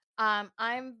time.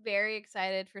 I'm very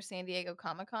excited for San Diego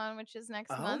Comic-Con, which is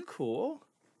next Oh, month. cool.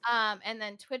 And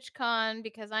then TwitchCon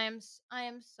because I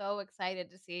am so excited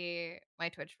to see my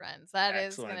Twitch friends. That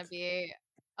is gonna Excellent. be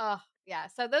oh yeah.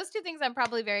 So those two things I'm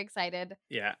probably very excited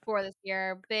Yeah. for this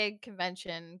year. Big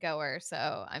convention goer,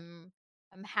 so I'm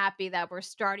happy that we're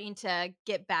starting to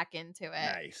get back into it.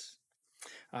 Nice.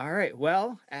 All right.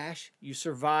 Well, Ash, you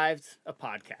survived a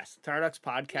podcast, Tarducks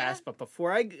Yeah. podcast. But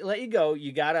before I let you go,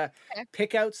 you gotta Okay.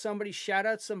 pick out somebody, shout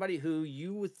out somebody who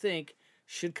you would think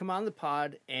should come on the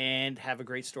pod and have a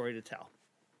great story to tell.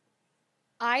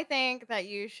 I think that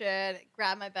you should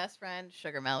grab my best friend,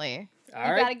 Sugar Melly. All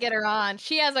You right. gotta get her on.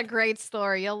 She has a great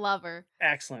story. You'll love her.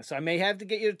 Excellent. So I may have to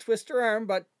get you to twist her arm,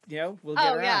 but we'll get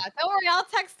Oh her yeah. on. Don't worry, I'll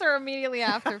text her immediately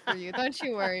after for you. Don't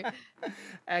you worry.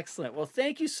 Excellent. Well,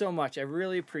 thank you so much. I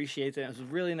really appreciate it. It was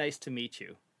really nice to meet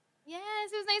you.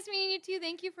 Yes, it was nice meeting you too.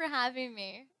 Thank you for having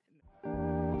me.